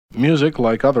Music,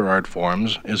 like other art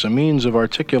forms, is a means of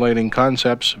articulating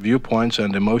concepts, viewpoints,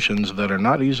 and emotions that are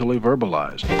not easily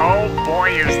verbalized. Oh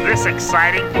boy, is this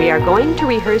exciting! We are going to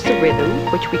rehearse a rhythm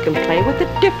which we can play with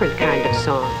a different kind of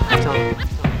song.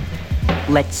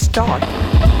 Let's start.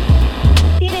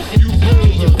 You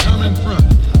fools of common front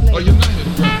or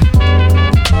united front.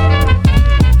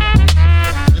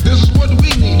 And this is what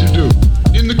we need to do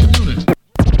in the community.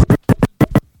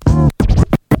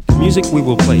 The music we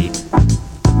will play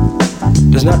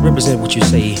does not represent what you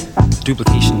say, the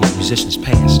duplication of musicians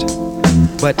past,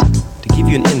 but to give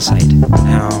you an insight on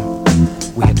how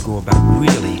we had to go about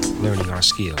really learning our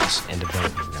skills and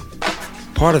developing them.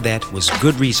 Part of that was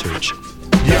good research,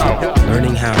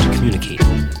 learning how to communicate,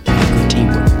 good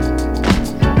teamwork.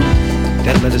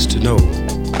 That led us to know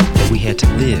that we had to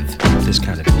live this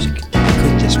kind of music. We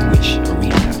couldn't just wish or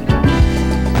read about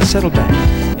it. Now settle back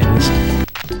and listen.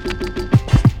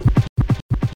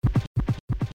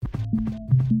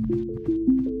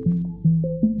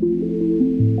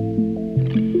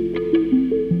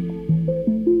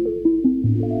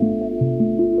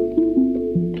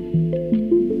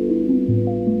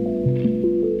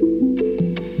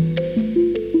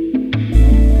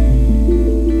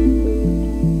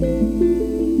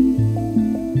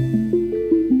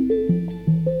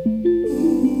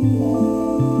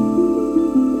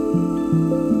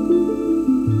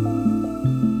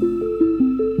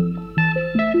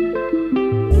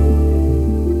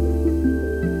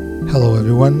 Hello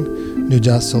everyone, New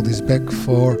Jazz Soul is back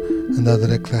for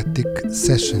another eclectic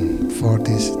session. For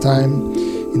this time,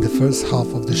 in the first half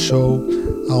of the show,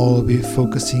 I will be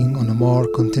focusing on a more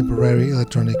contemporary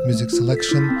electronic music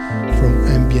selection from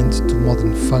ambient to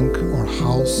modern funk or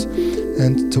house,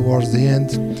 and towards the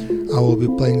end, I will be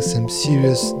playing some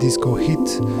serious disco hit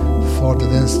for the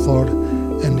dance floor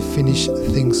and finish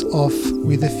things off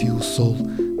with a few soul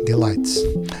delights.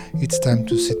 It's time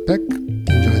to sit back,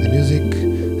 enjoy the music,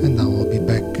 and I will be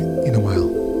back in a while.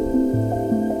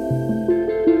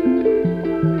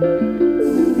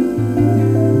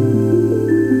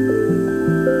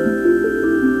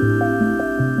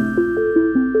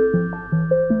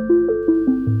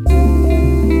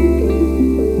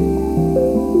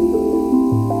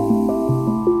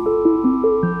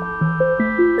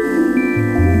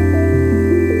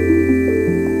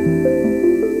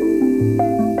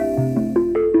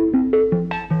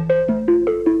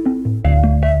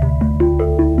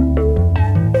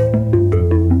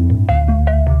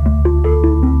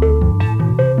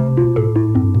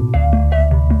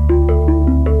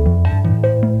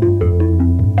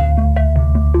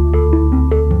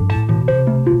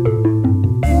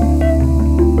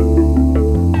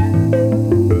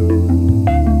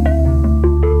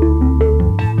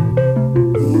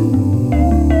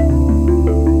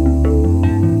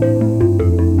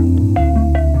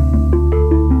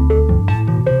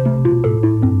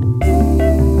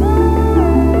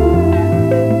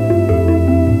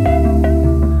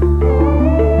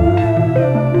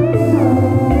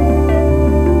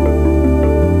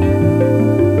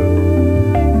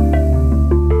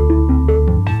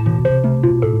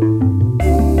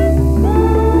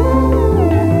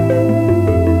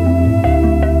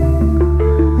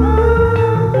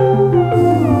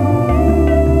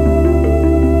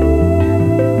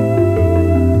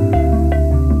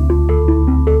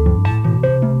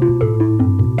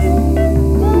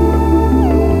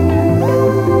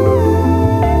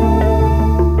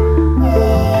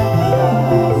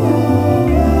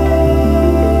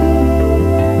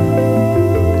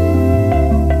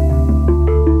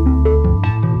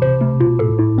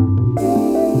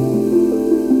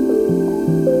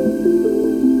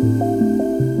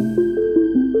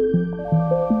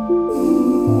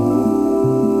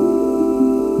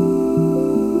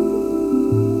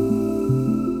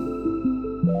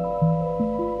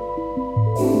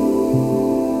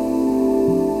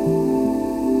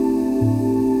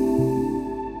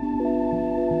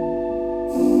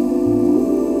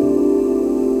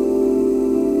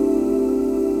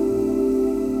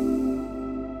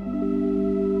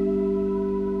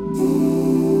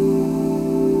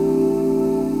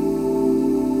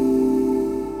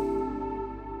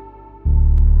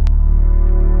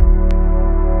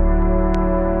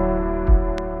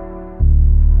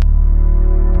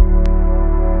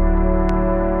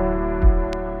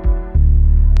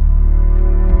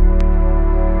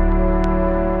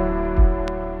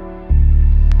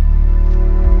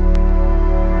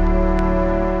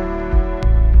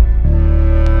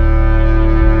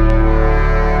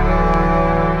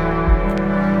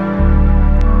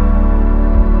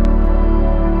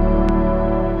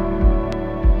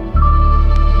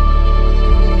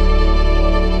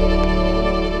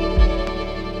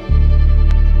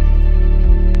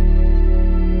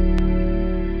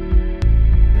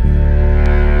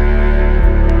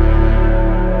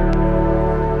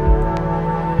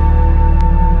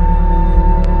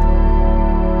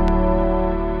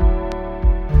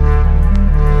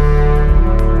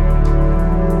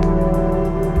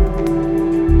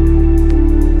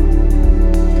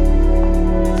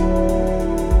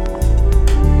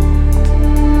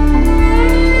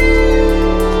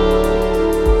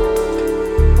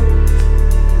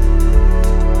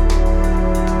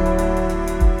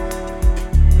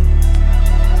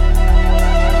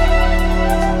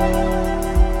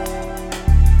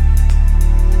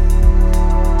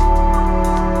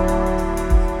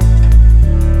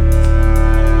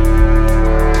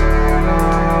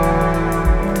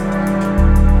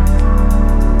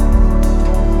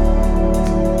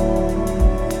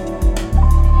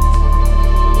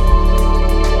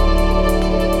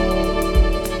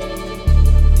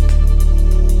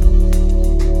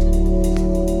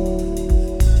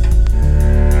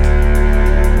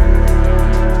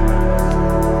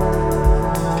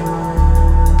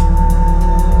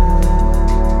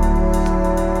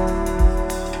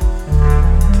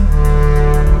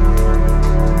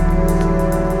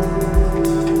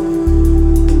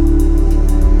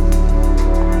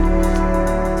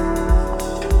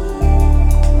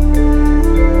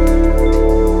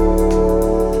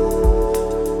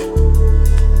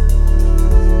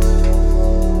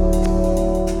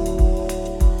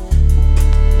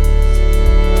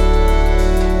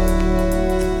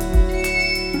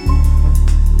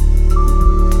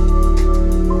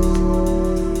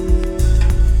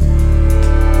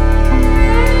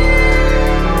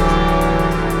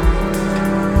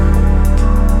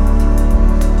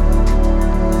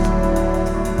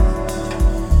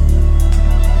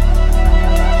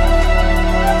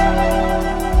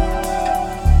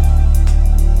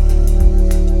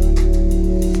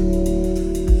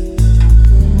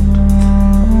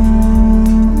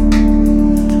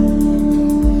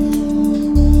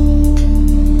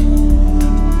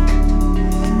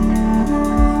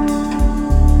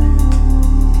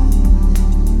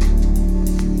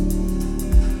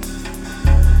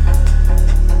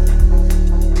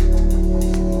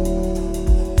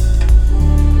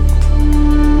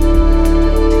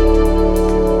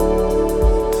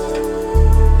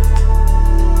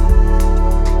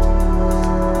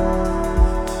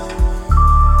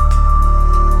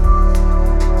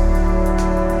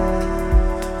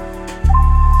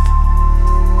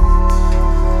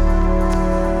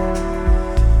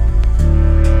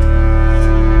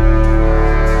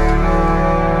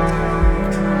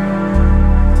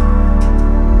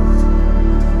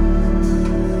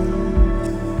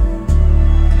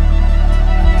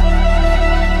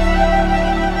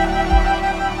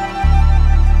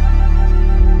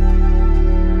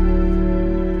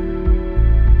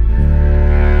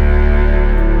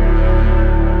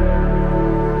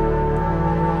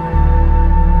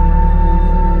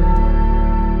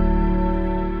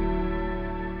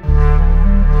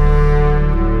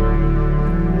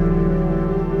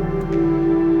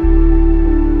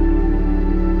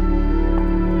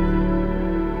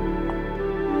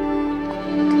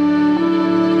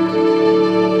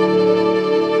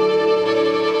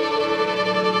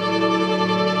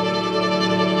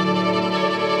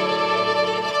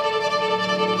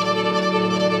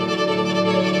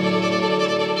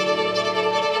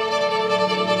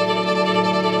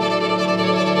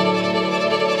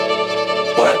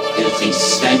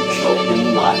 essential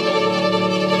in life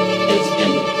is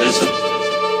invisible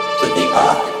to the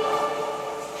eye.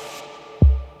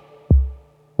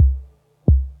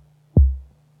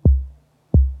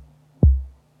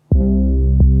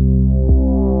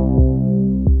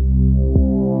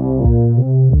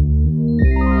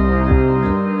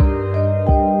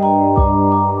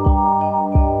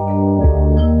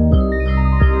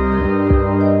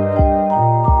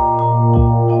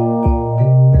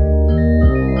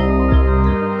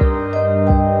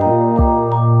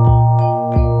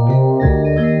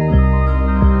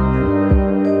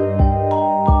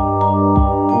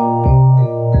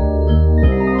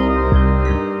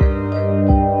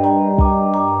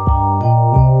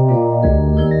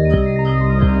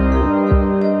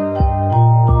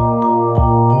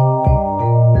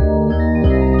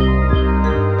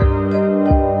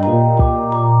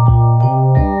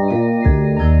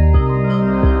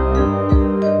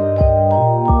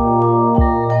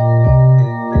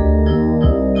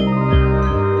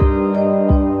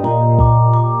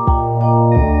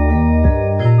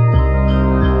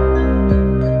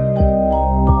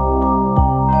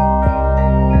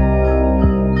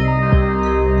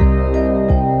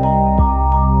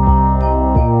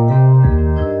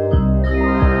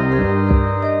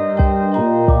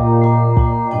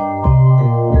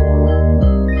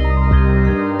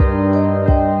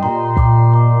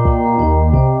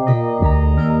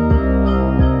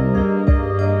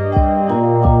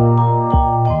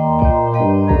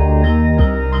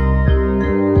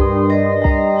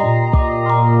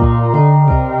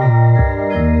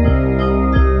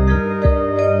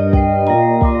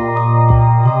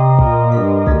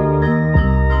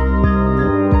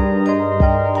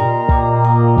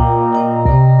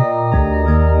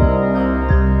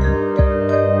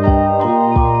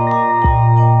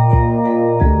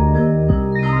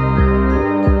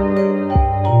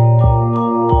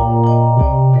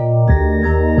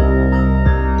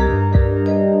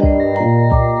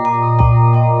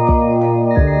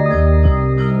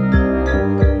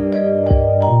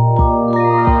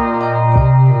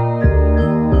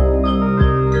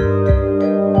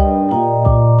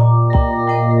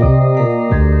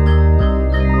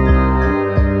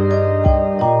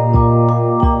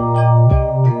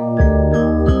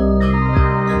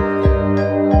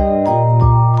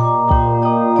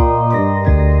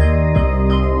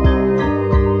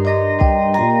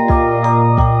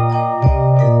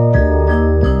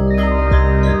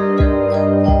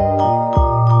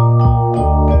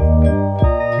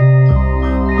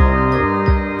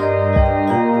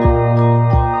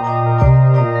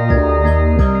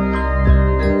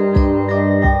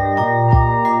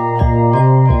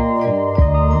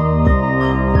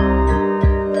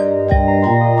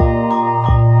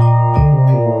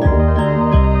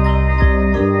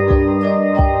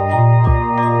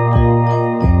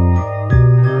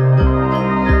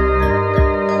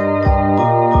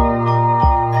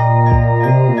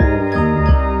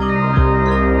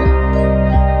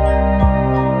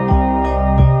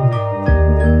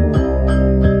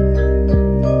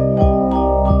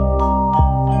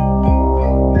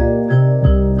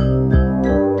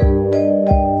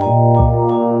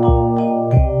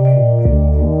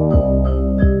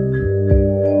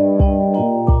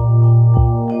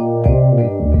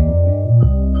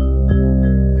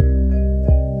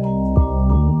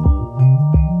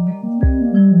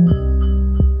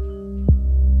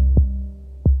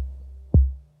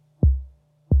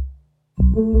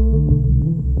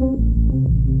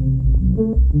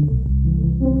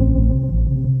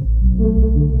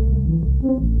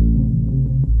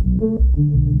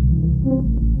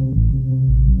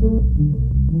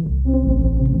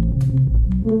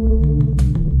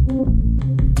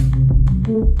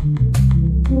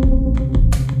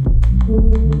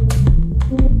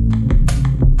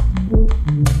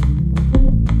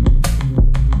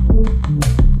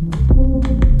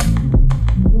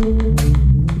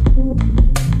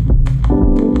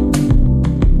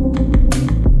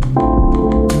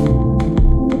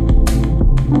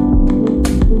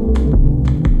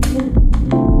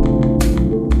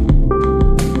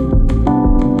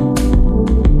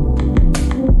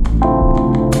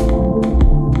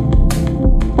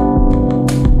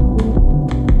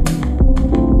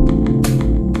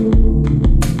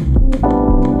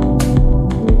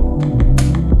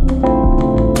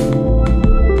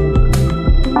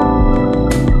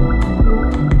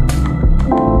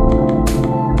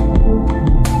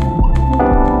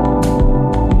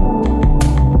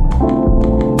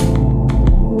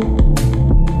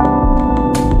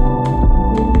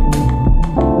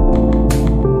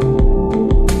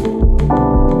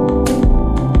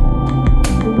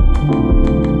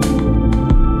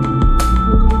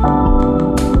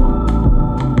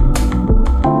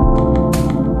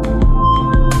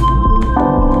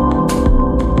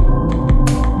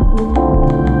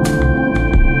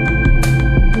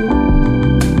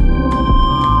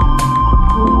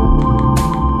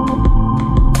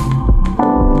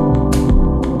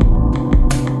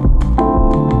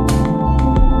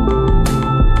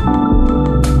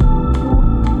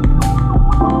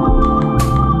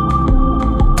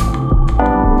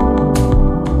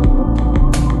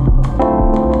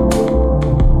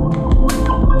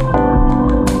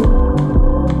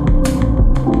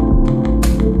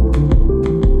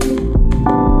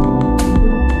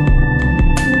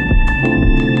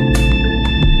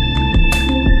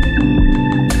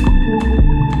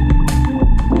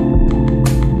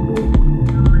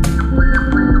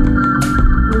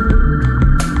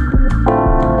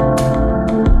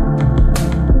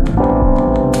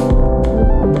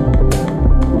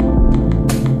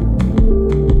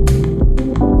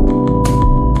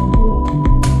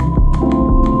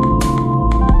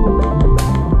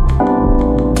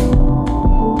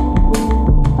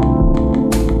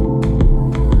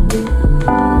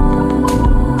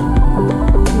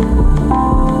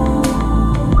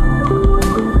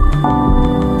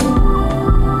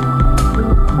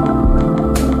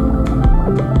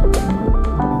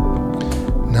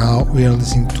 We are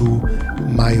listening to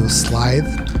Mayo Slide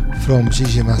from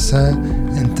Gigi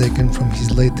Massin and taken from his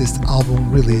latest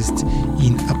album released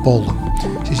in Apollo.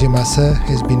 Gigi Massin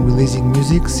has been releasing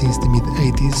music since the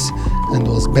mid-80s and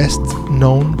was best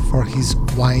known for his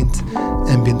Wind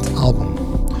ambient album.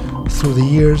 Through the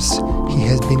years, he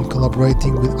has been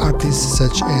collaborating with artists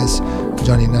such as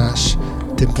Johnny Nash,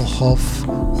 Tempelhof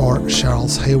or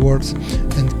Charles Hayward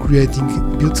and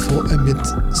creating beautiful ambient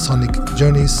sonic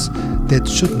journeys that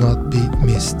should not be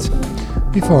missed.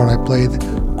 Before I played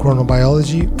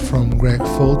Chronobiology from Greg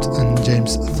Folt and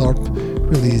James Thorpe,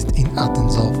 released in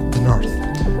Athens of the North.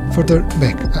 Further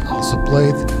back I also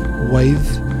played Wave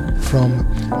from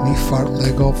Lifar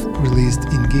Legov, released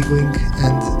in Giggling,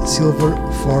 and Silver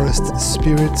Forest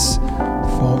Spirits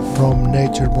from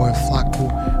Nature Boy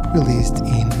Flaco, released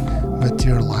in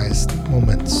Materialized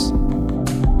Moments.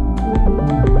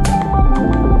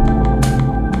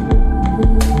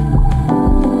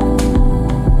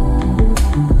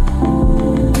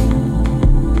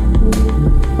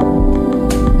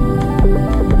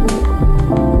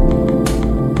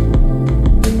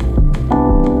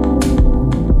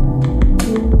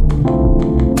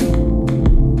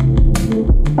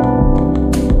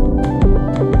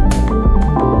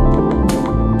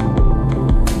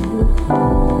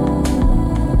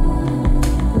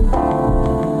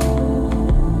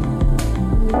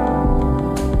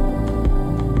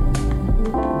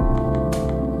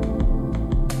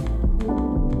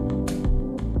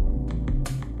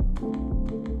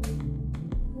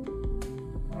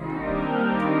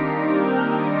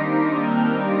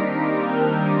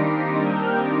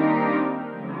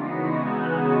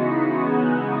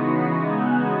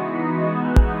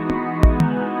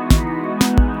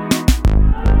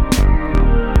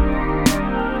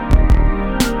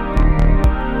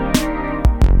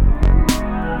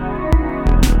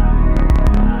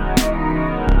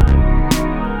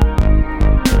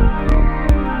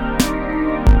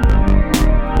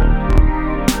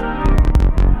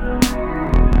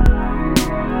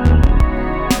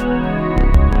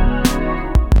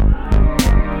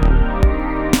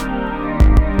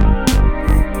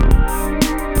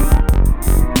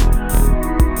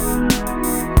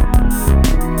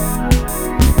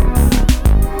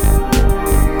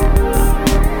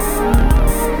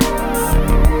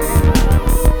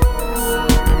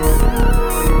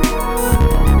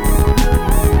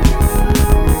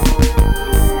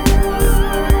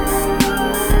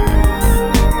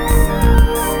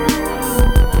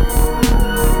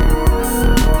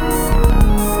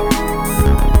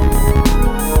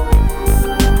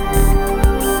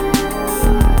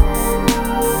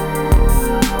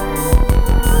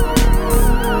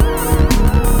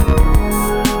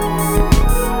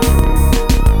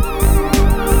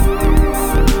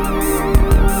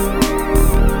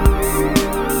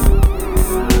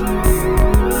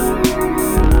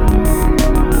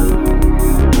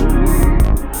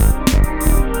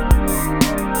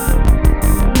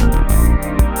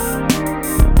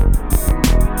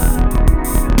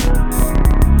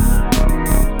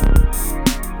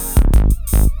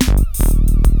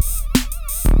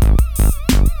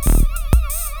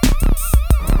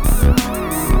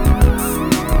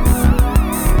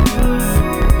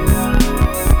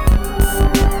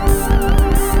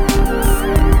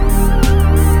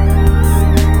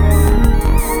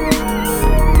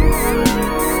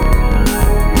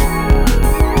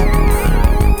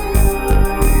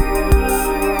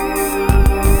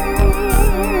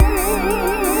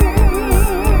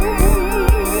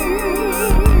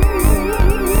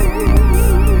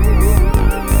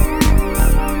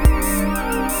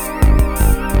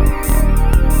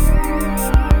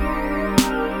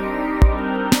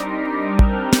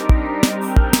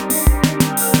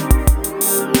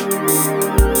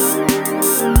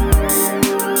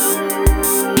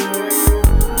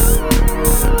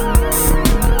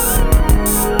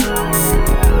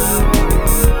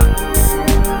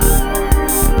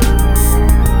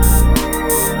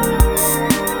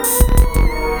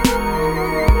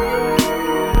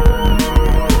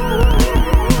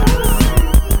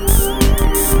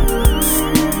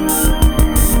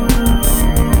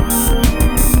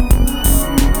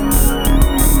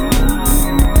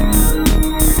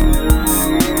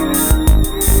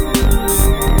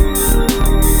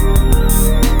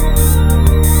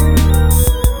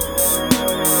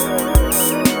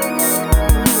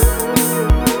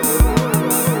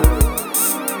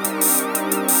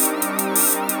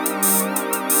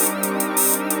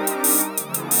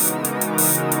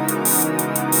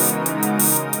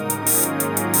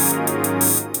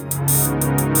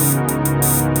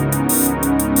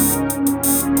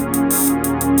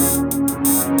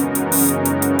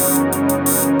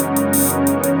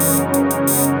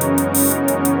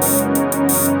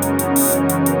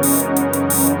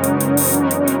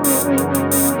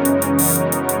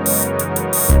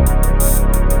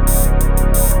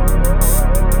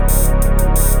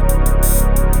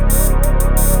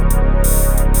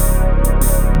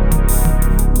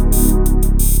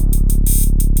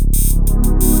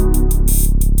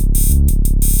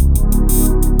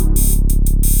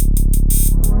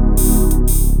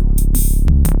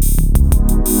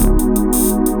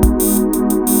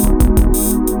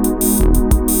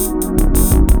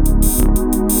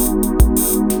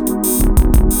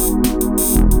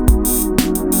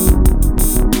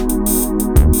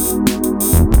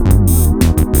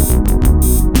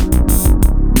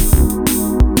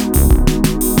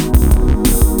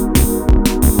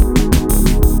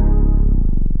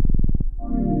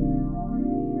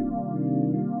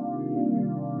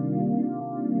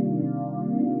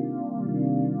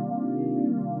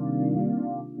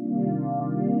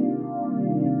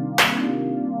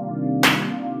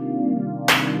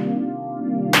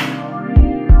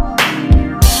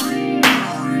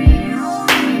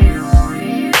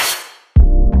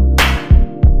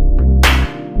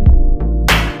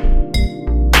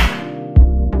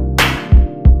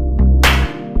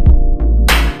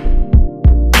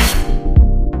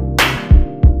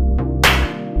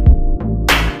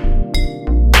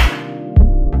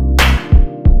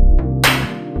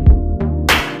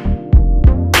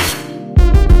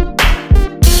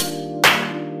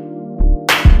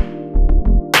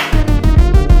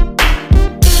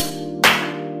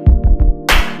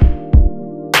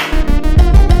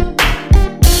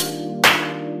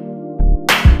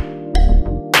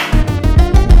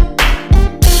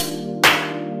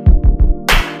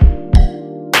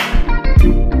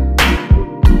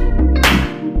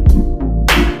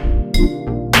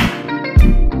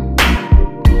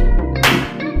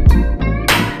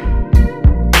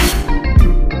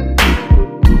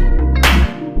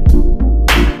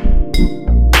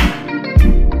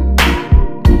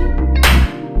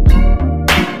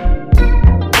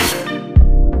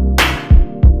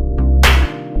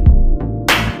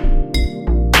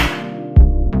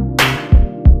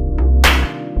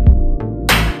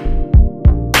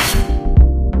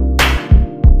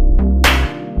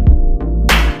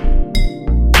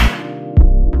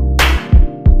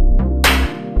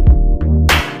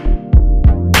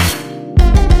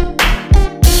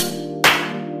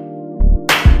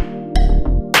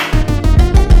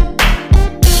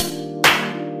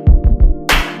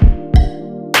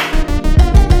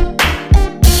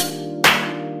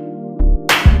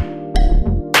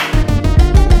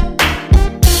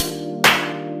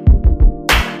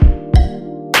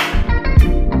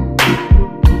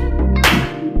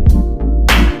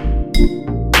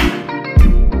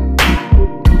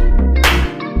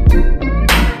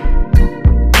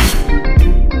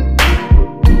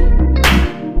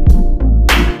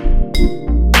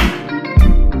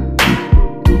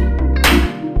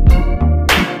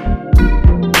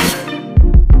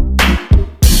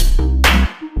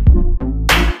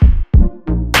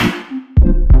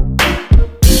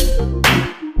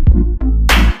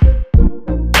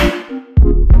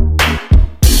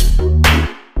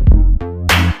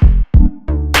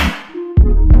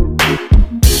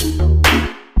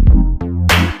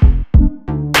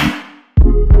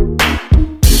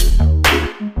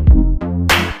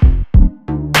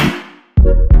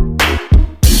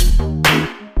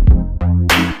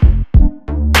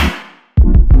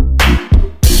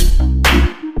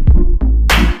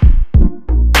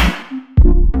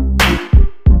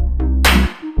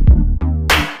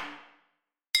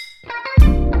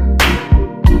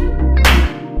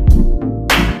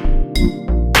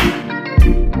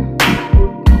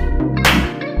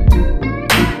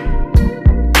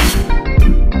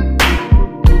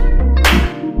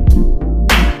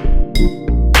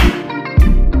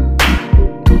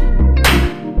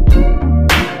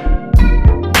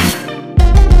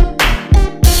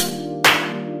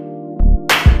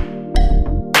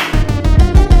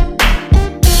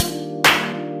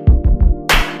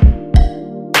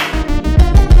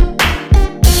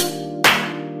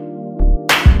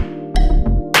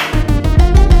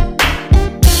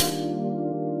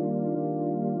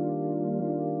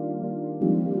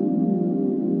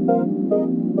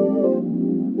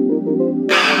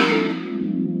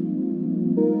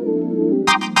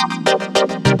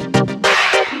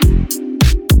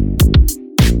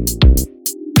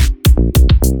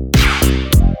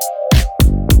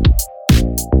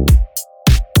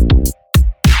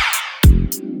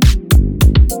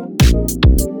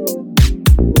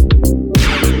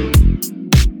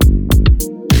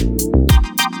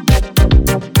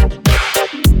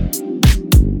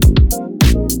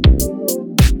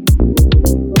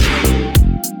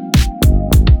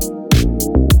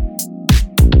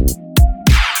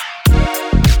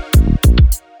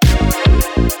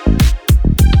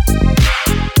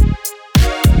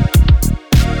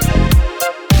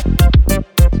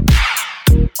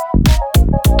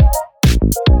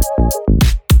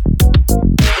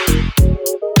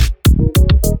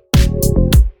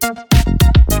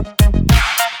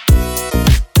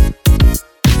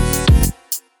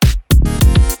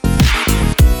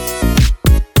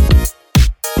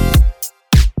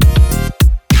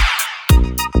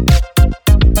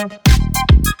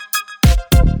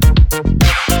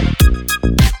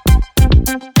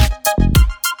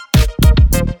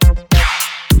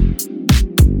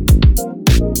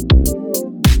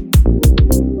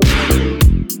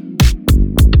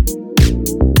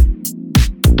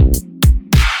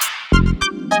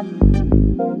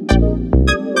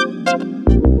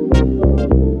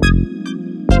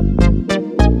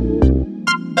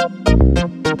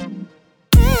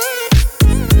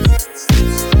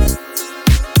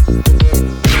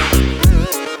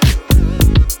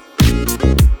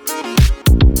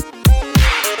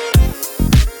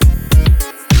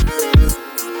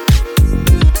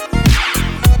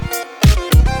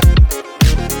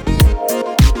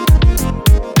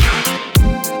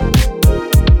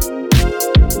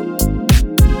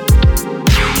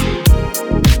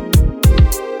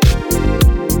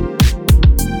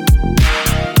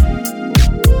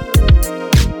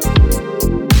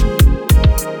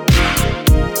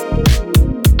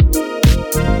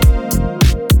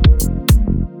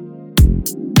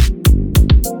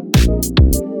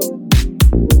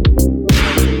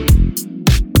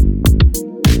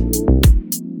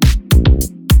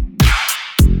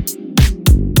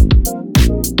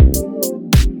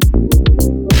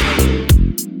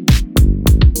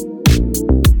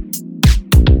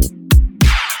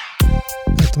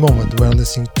 Moment we're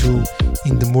listening to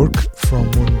In the Murk from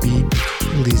Moonbee,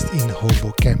 released in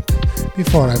Hobo Camp.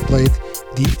 Before I played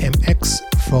DMX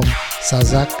from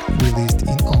Sazak, released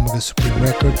in Omega Supreme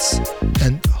Records,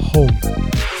 and Home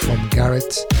from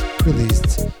Garrett,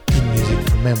 released in Music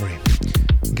from Memory.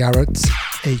 Garrett,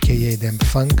 aka Dem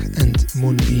Funk, and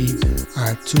Moonbee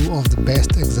are two of the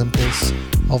best examples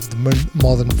of the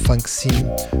modern funk scene,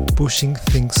 pushing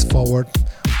things forward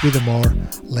with a more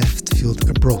left-field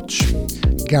approach.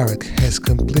 Garrett has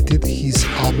completed his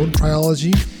album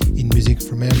trilogy in Music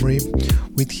from Memory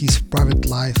with his Private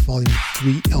Life Volume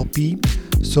 3 LP,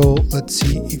 so let's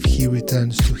see if he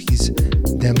returns to his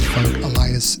Dem Funk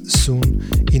alias soon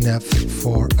enough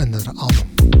for another album.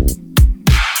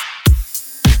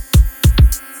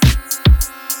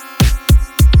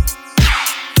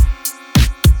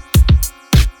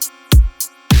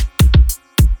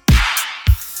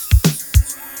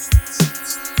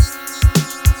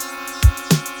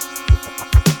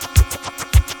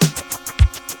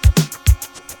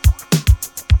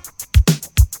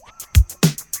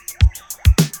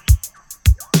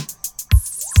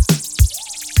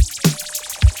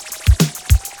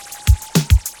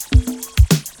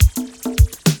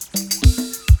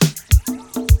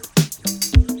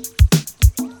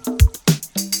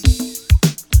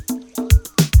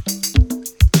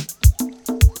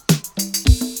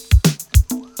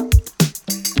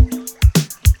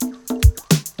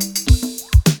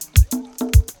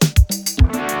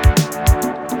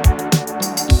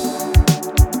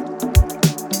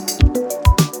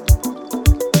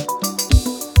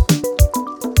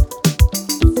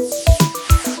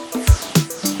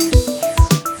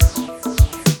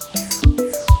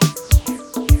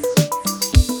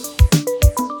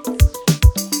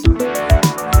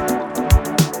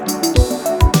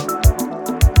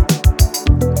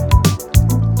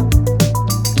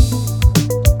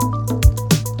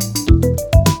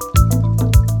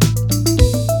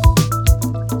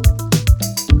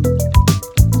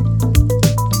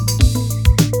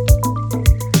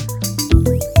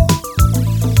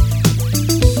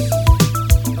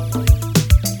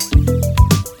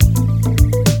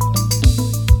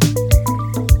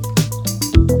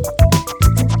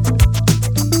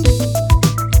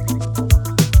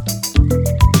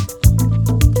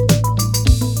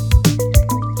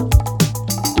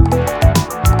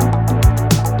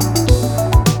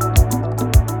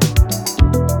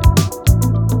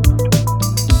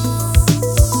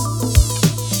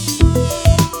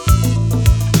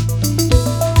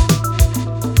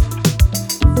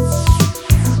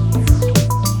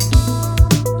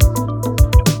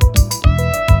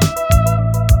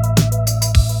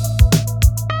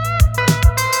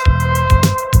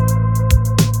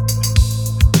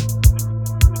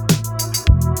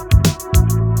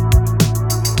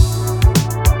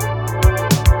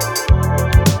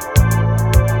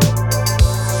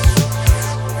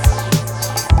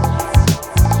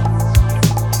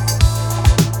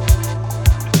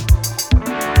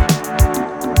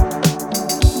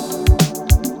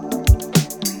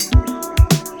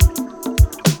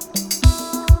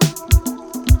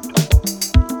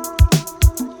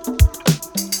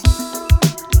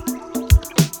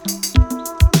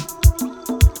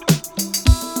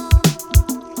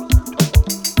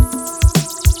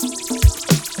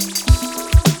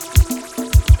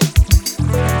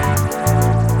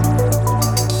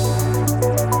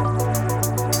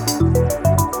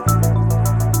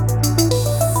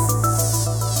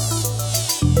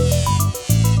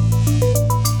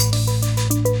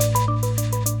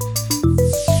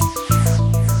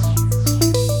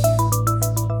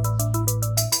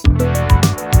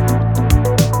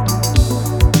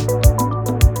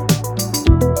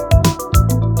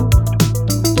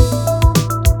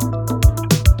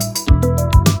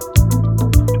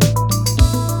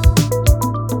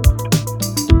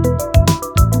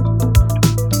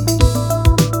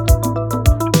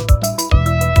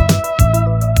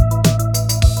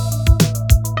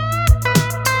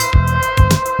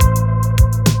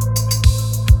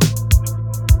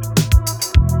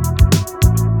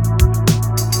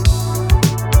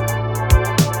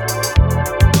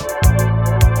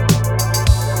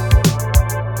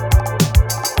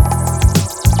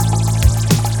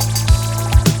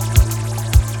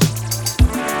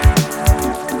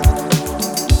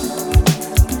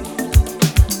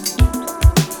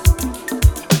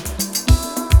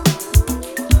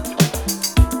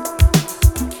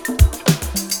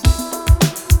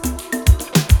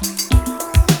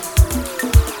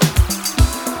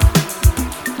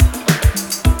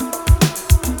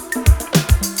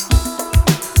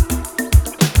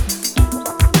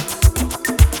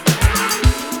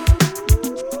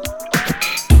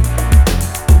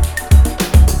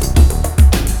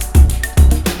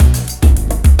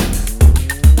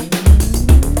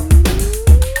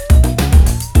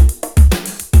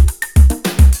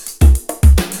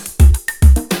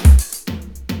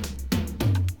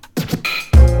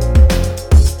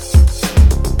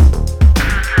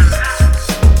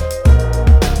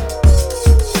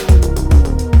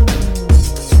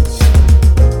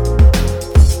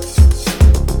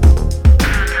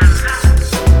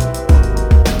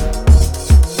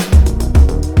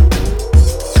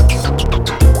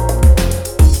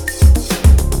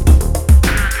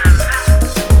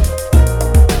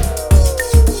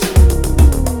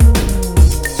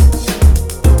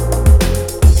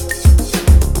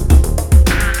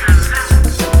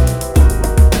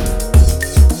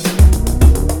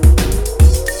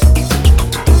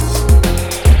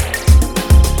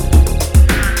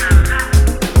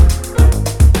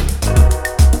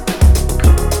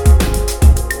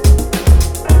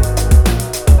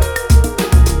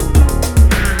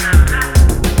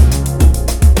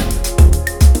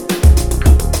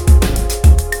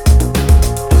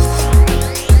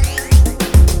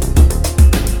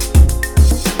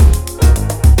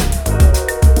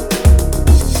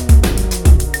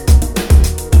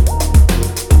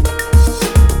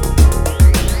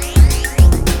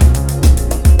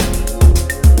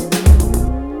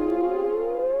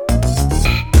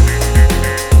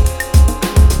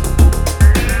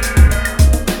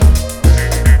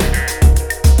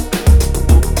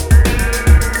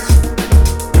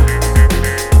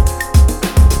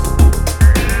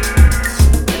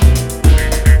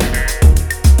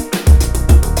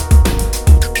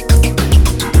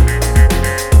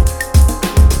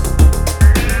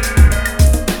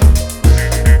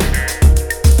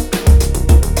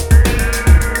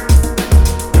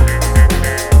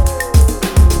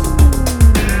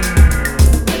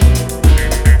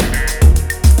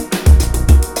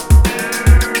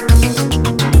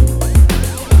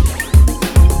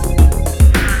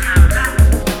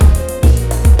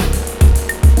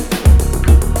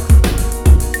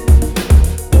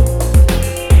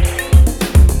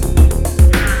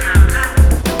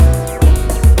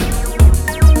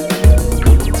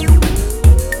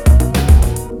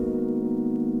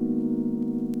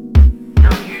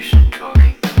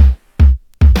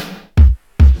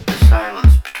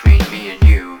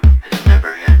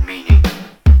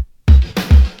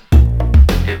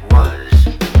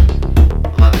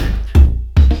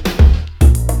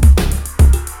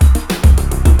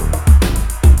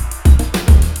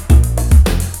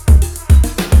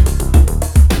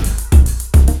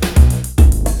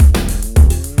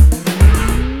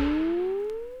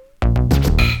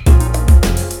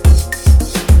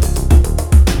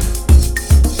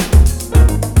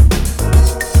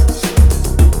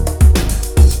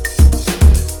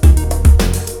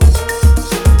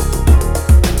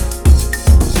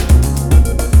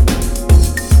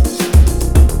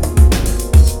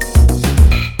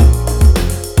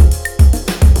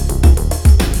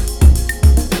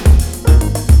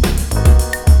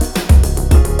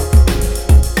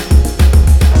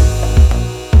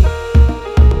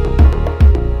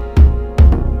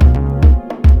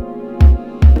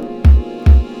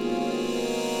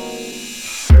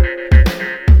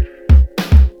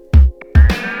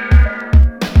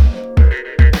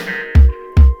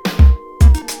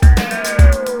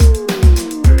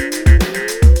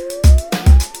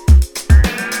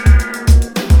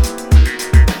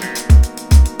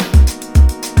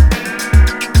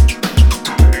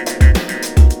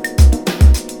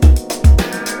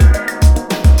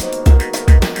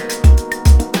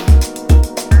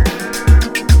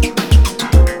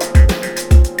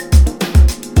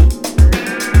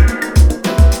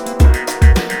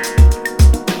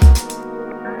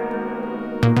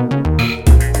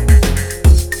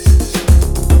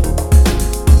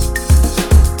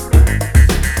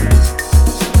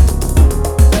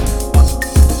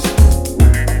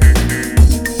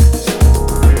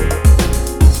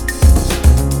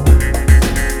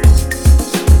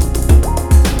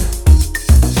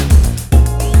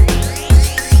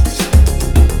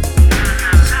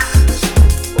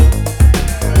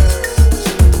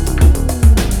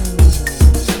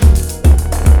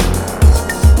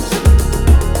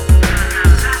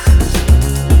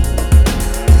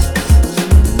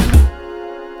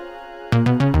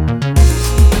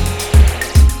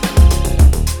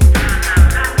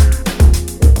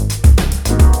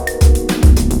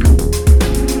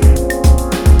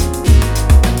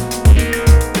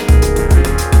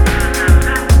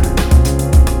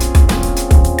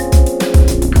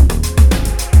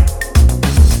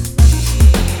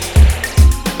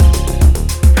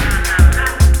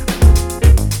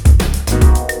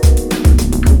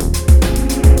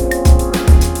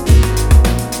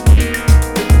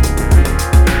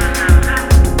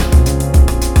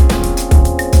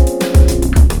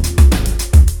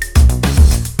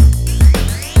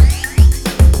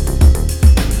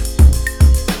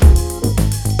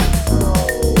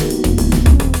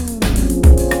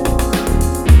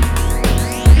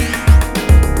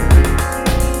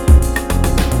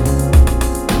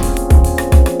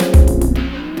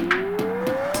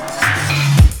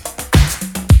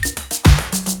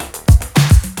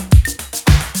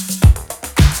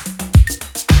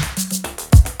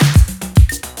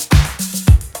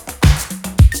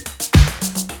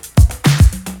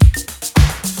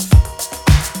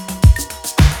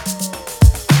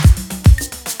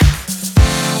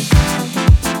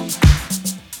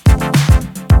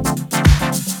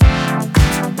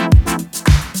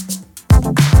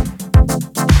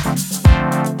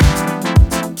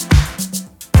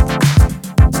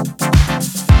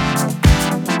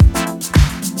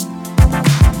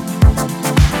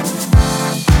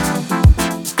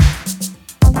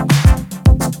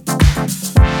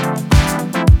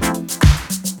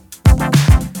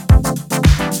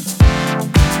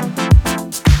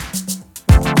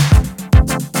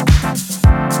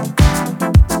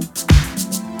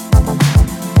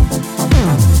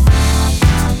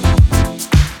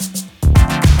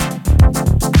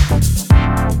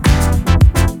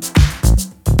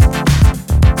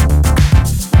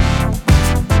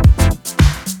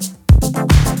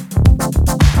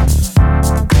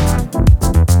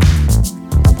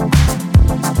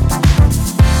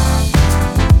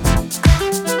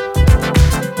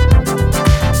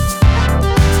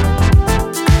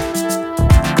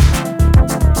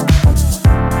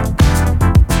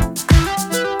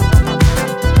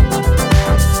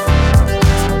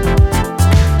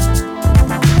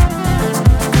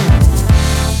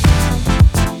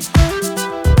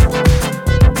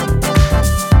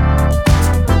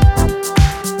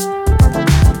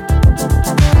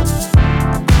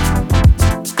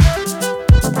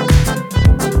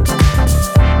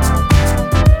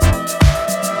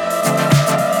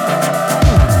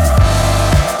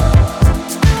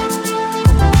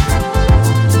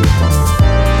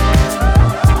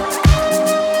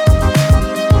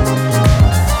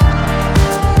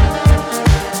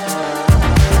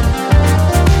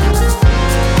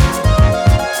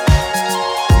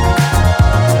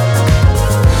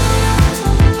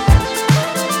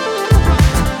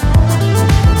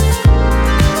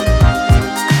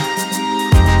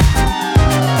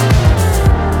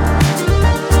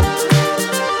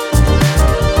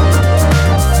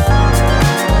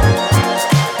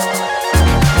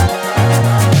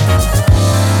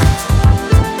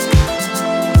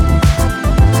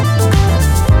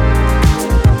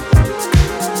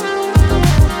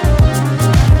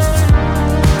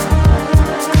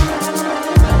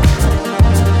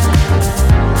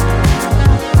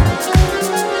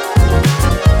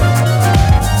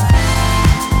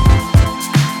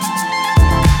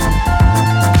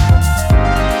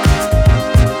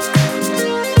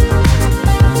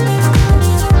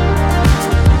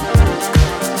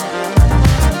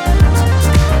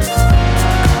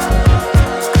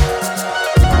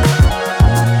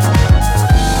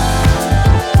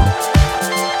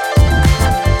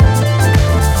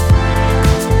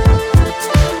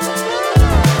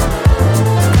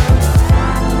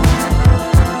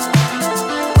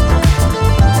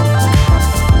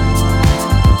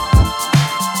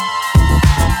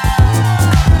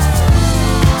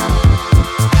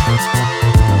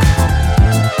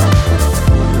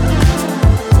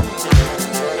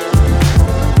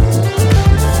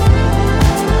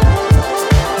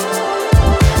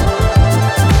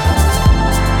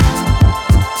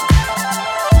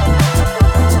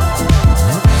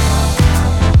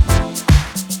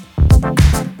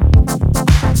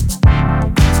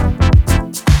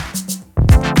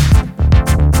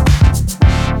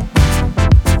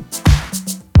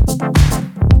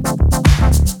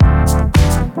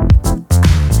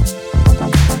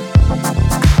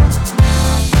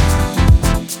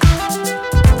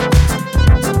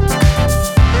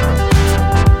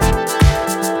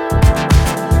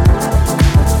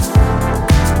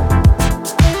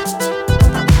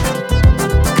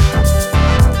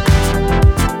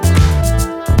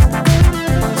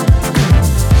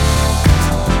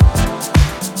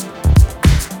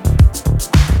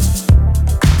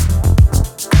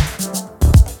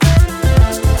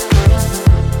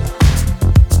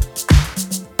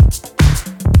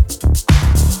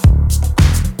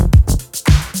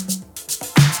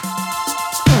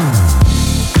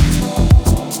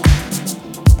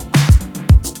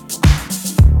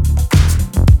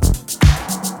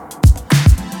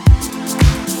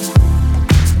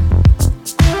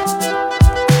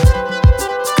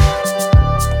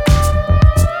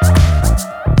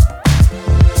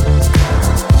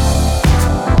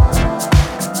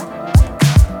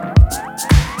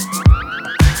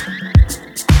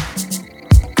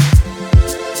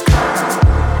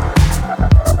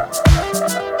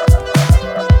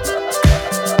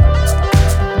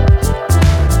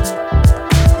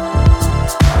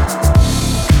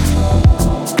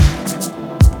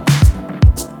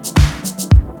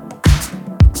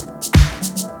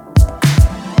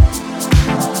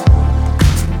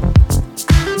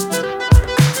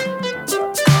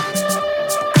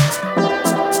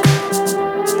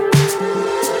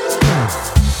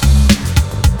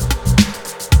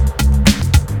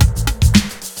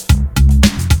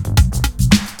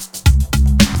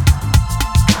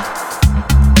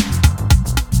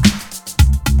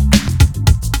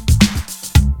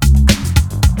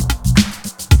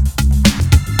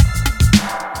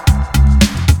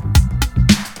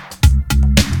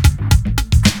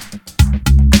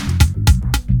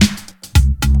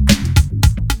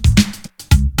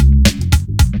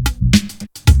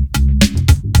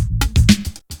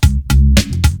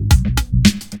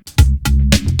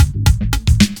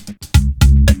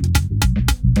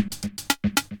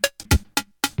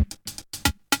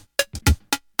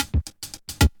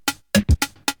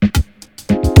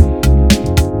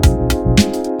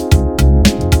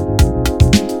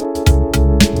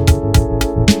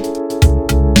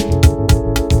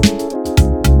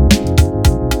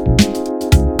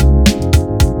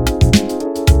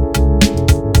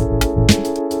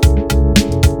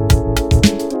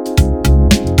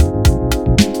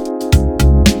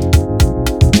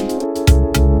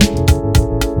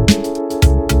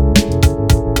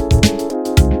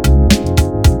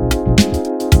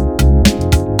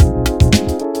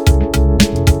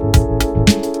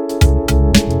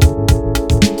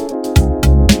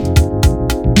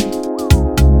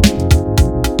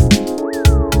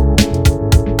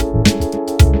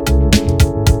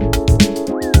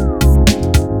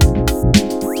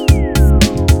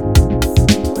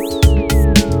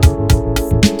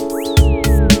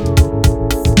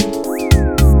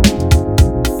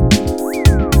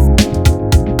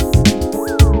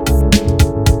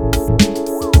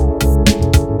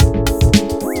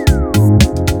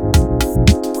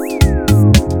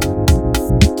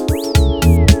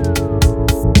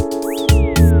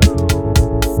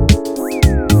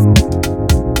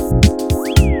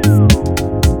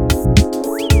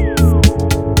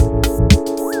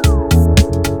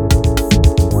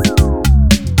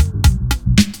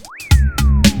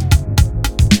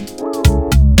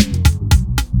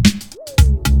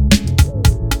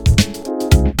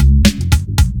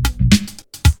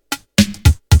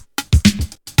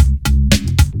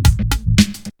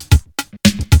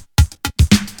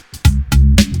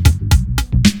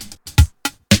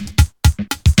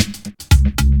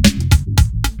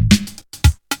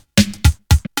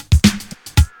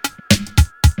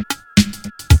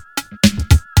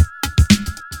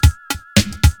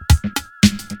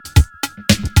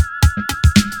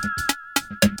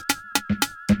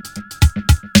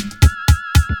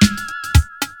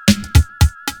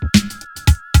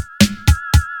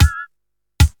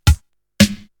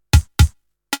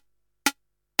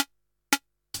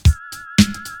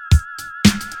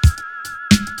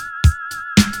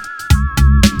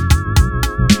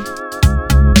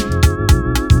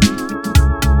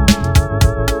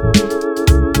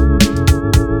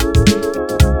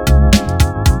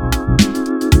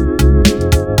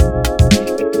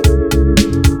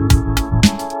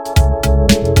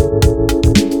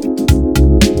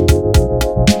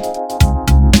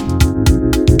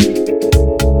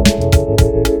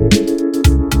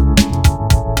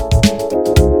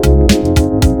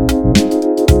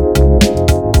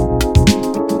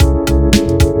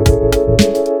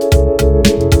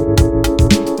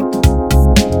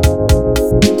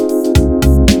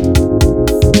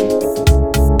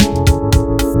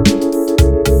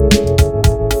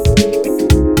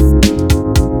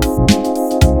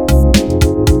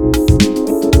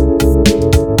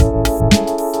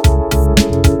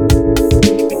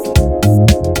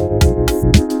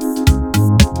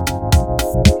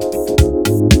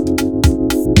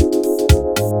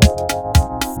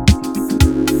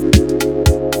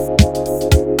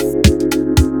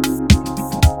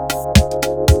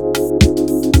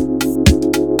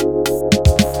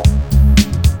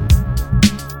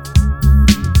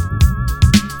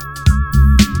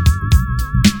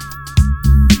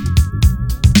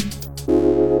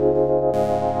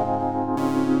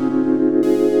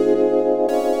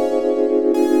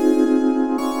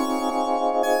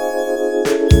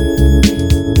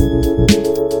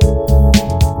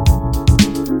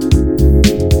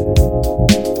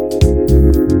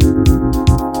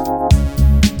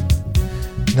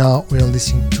 now we are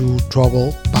listening to Trouble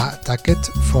by Taket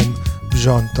from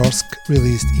Bjorn Torsk,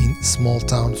 released in Small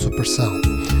Town Super Sound.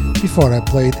 Before I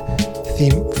played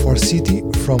Theme for City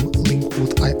from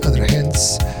Linkwood Other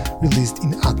Hands, released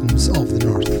in Atoms of the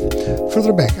North.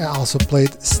 Further back I also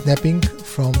played Snapping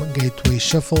from Gateway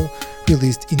Shuffle,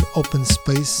 released in Open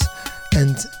Space,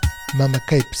 and Mama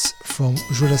Capes from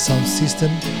Jura Sound System,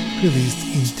 released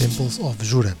in Temples of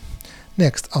Jura.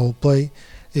 Next I will play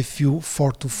a few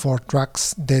 4x4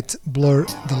 tracks that blur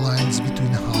the lines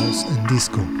between house and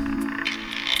disco.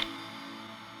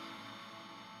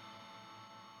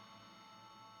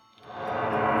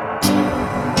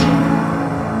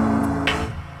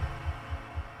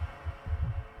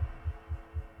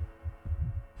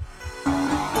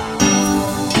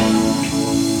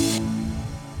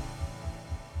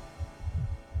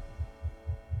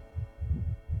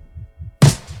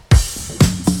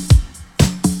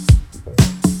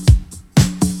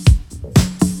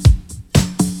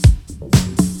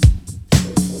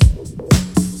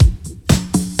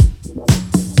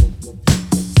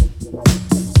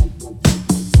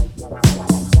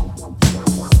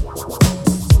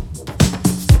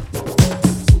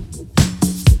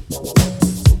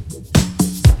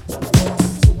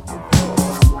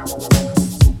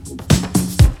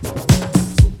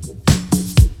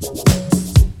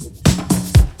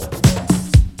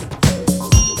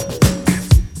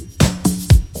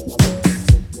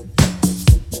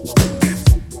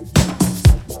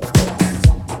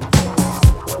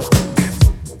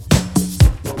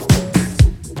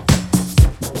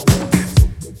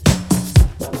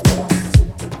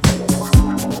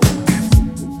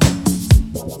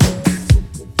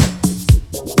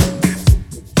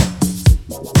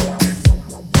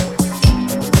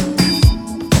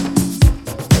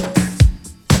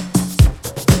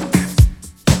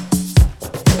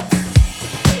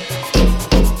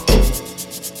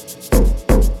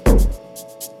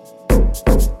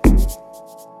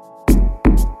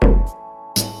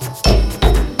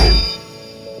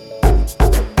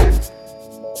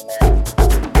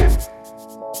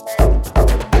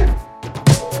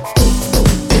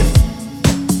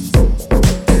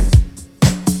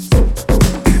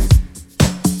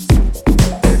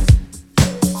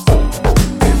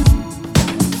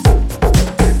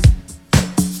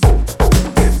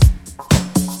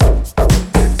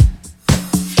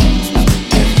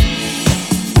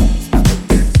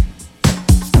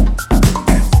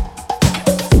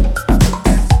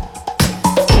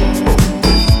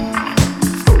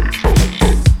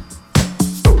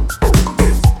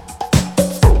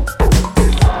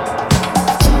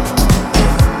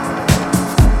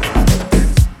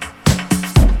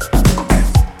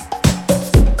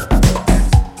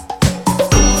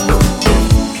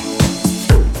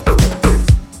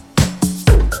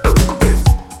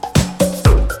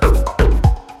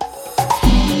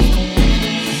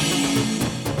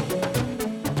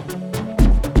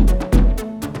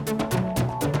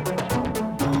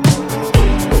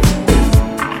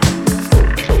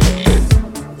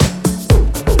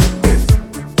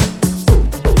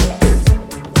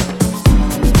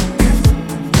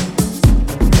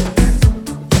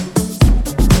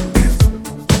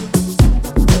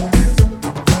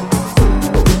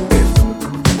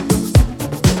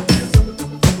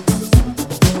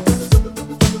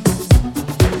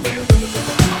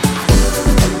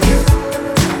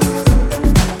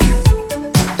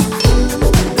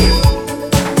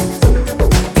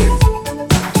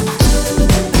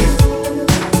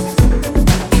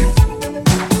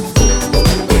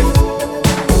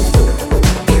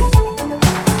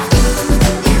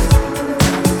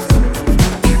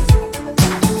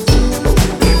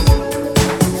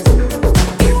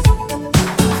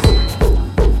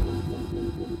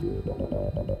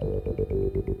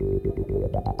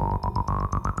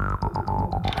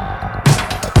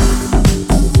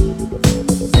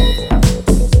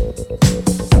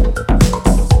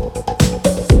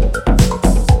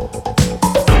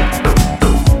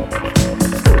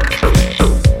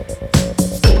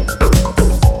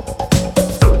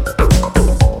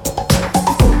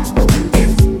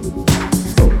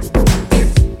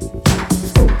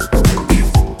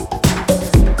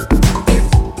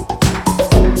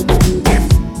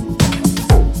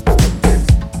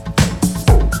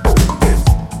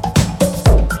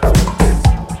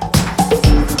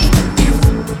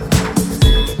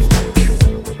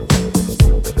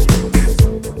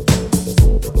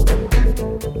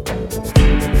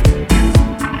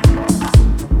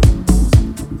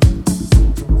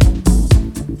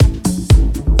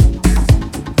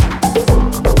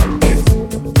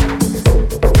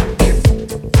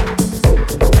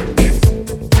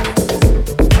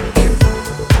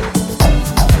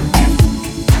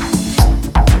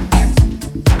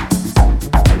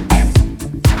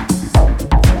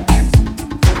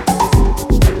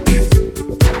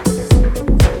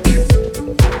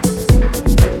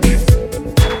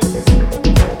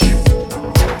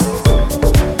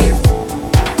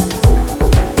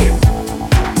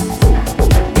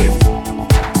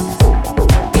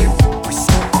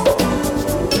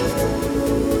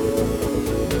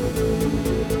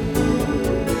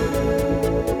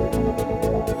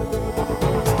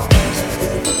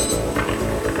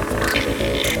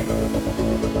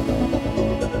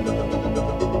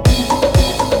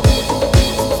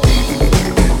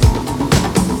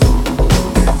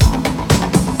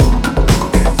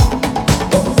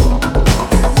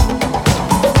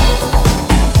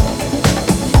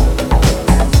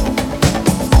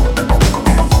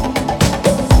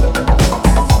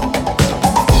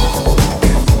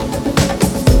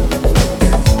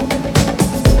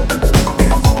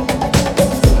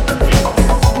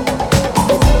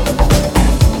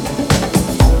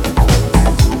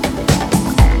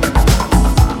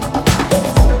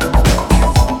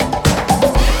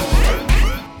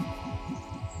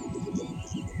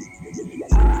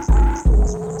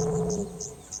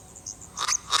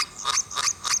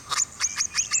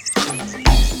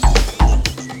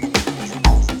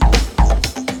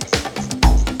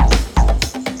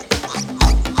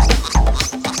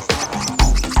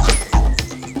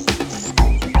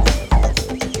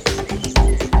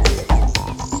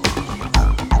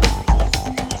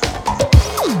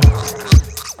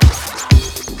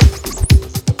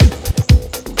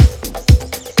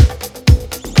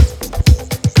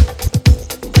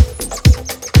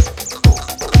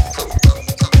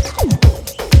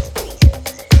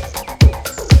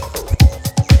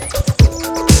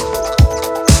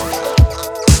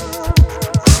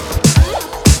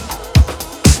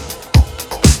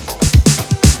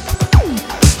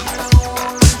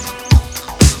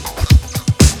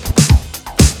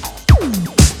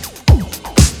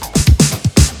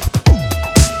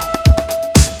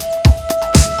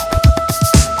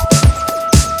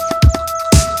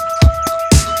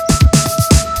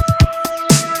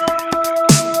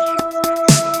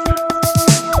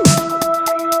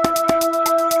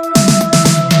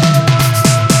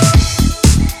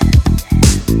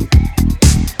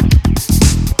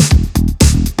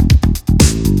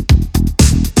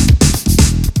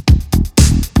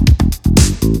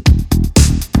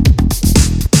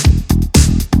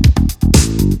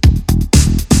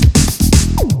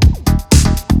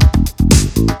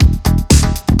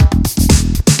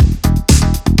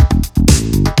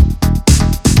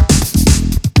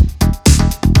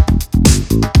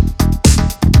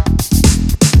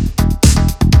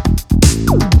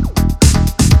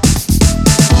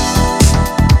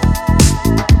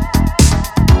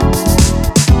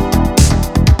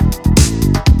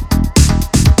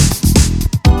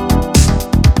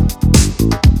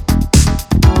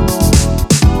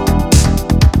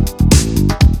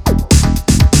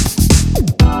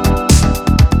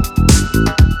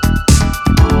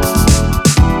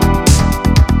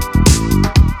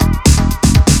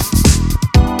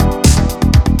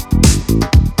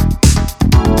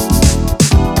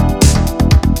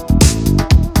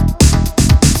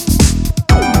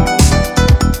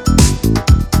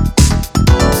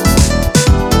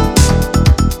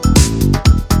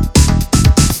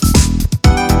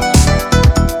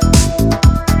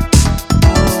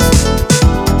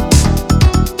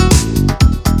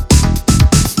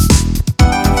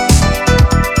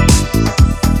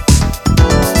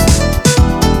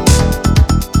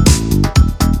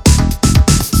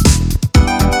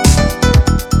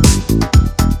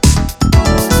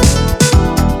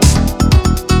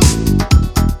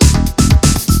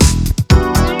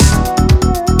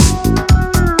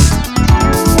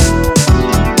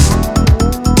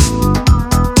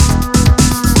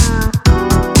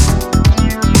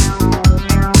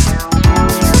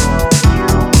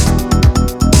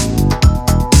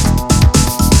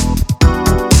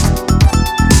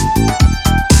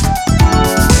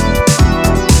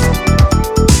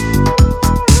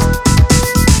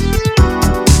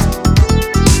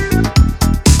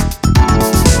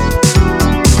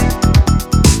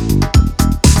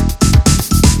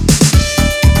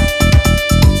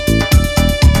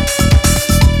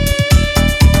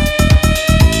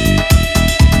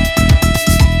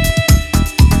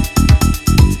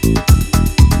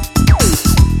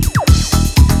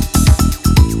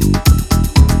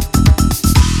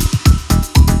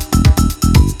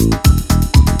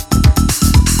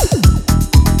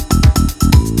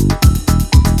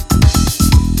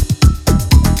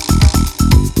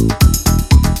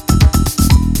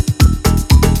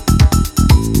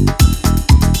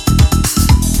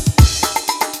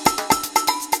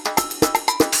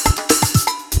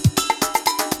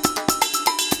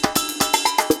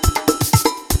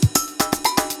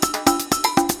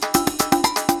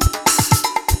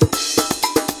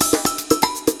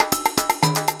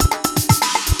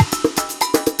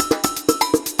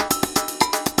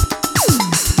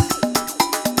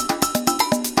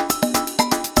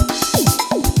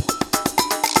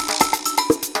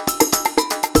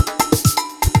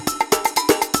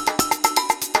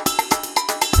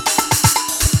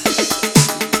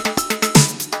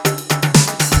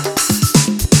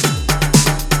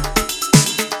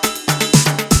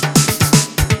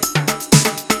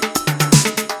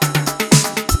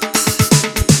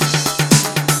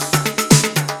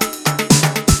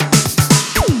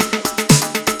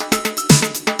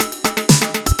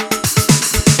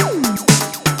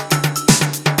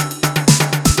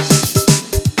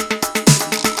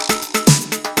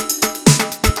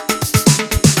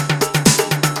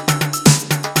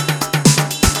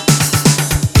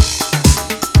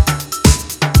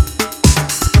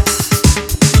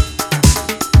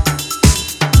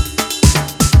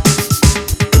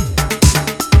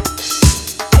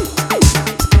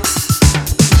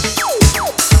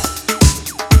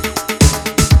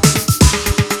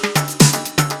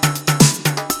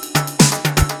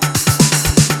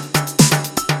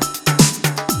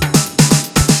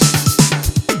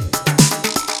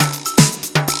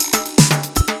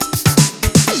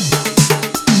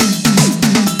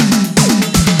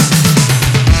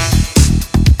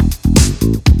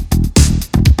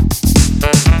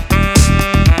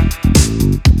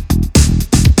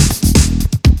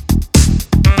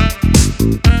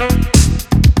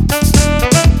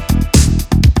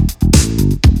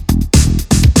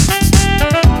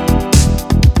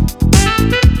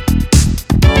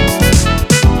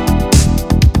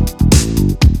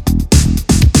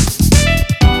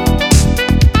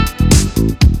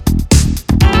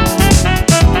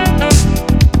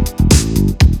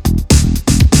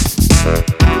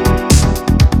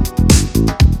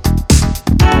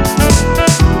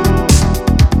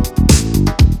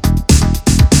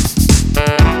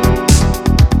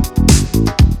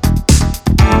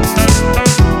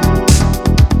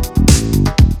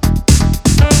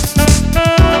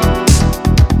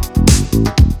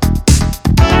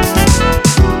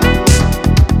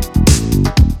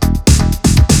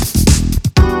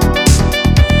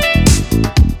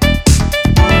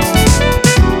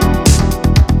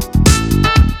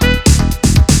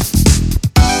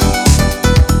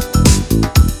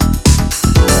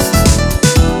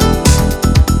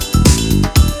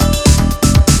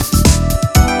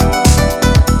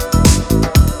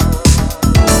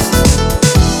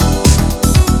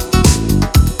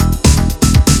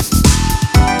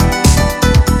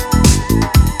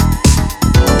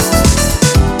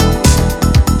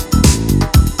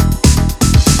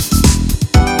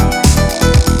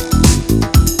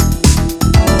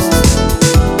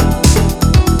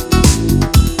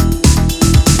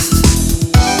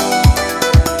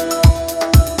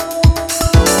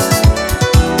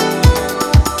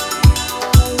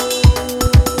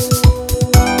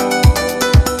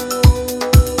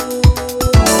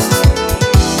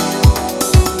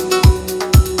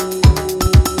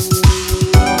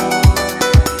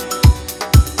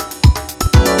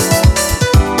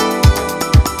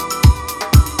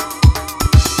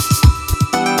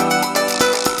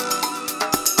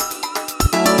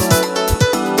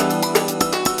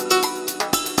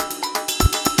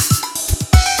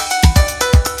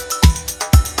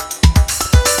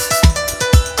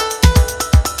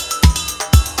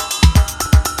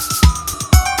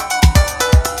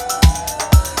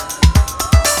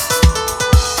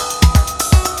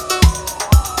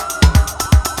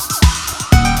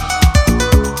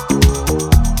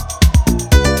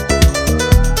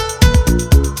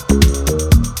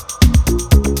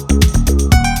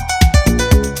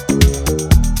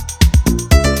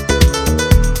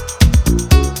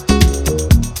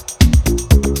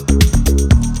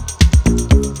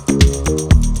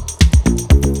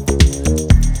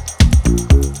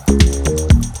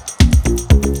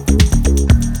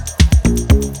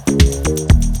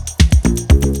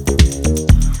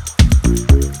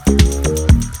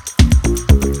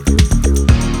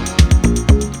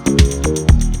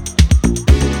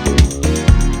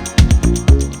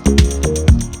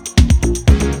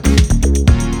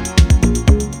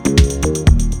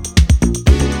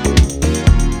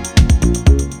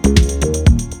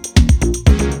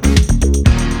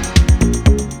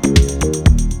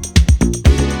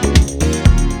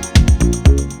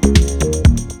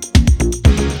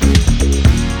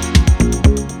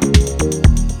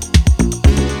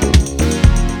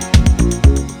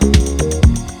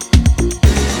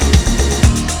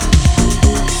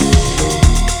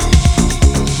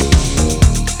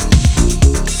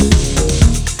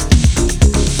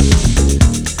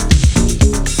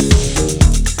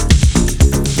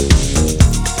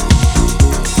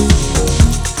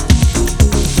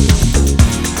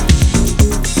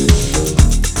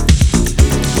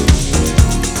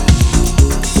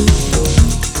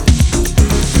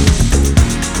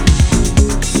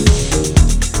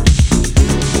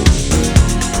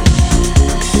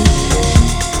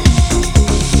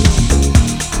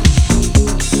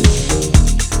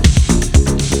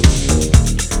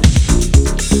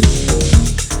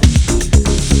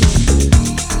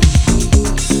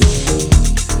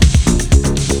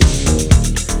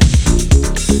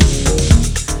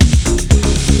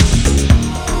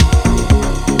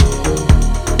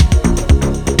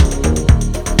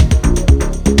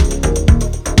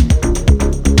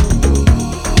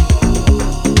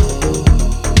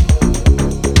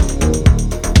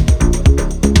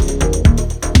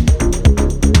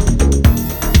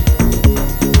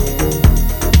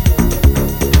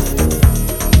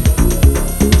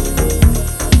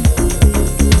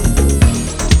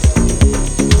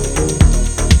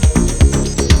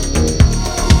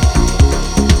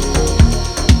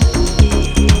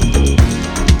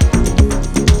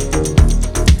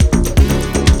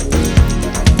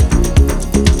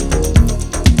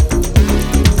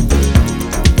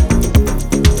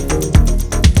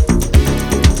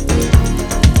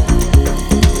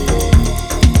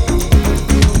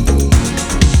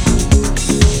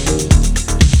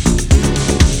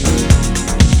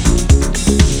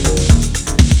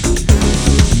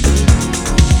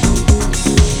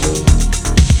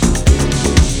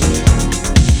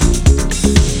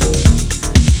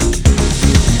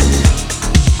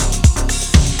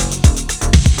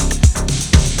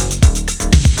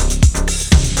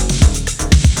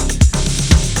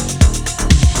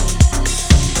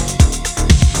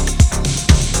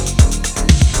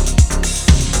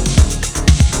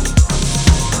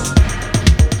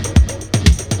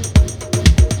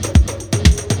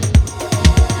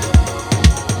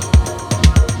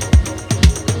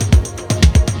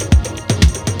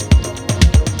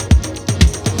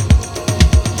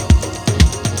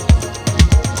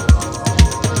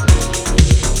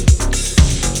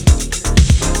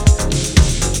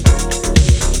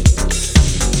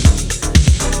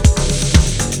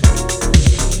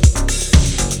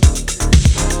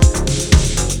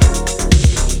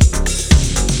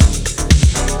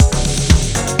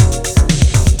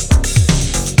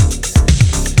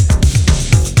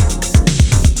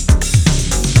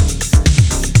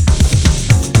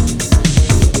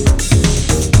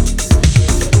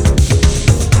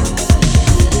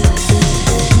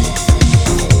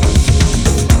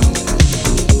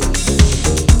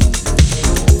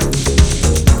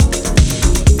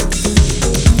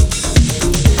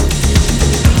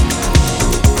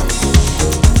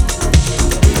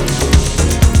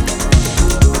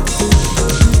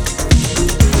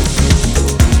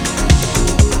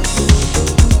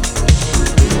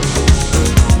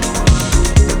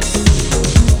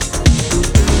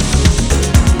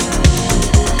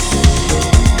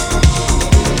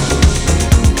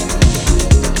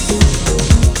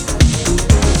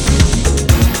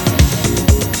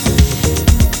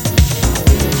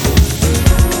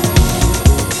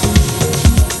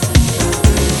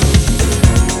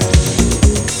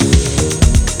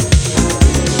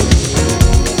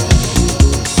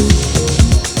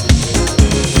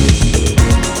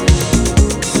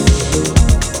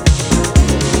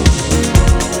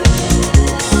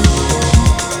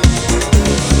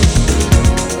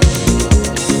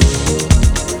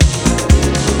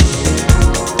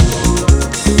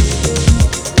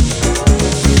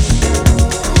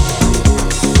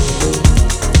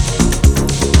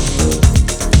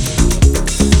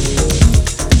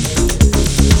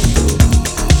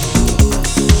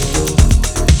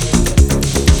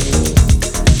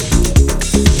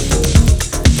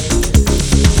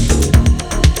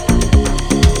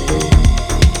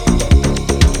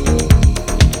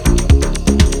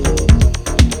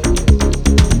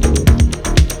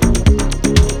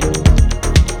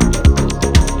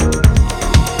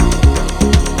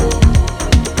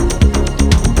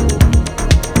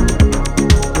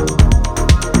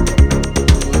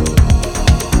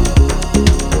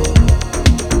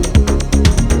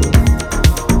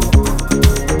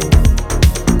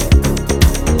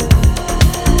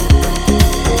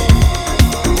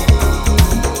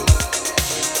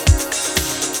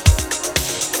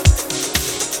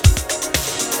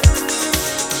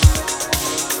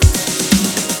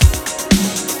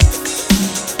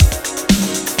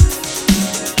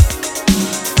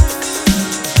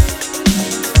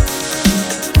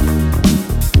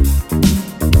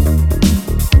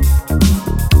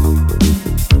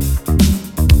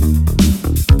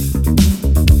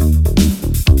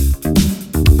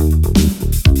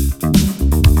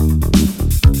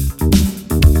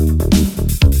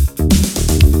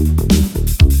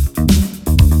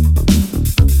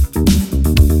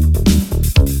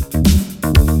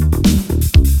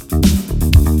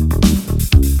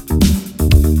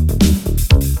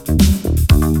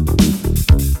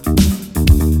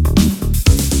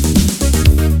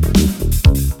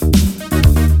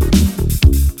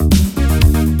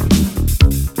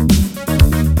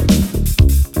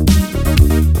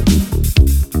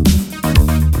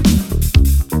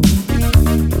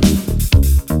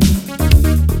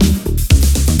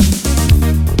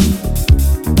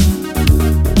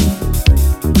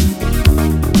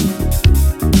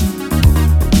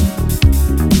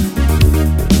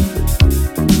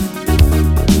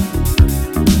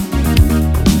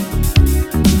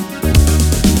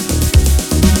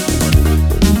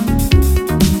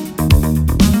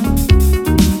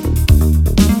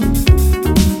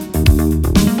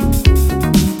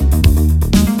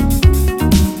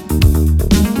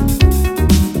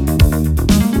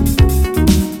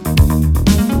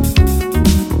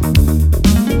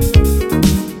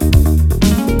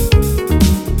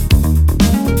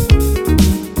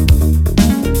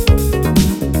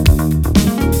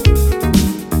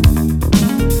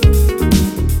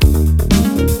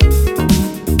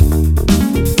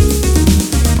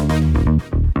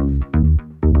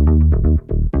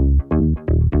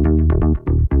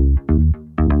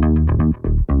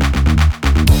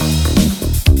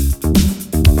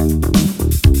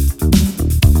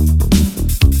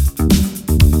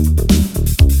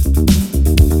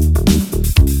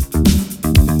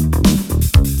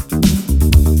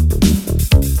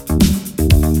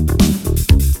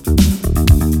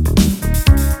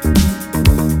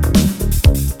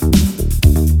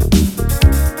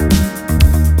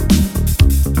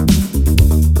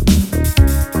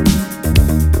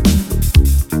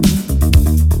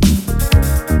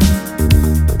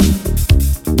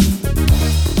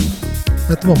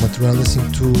 moment we are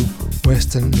listening to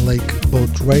Western Lake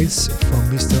Boat Race from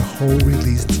Mr. Ho,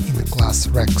 released in Class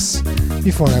Rex.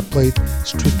 Before I played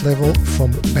Street Level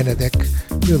from Benedek,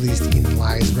 released in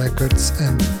Lies Records,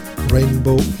 and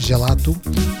Rainbow Gelato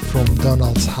from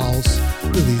Donald's House,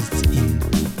 released in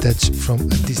Touch from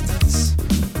a Distance.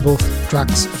 Both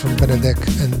tracks from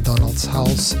Benedek and Donald's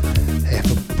House have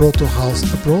a proto-house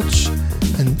approach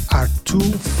and are two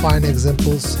fine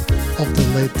examples of the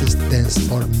latest dance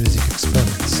floor music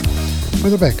experiments.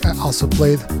 Further back, I also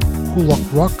played Hulock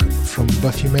Rock from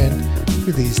Buffy Man,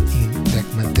 released in Tech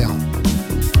Mantel.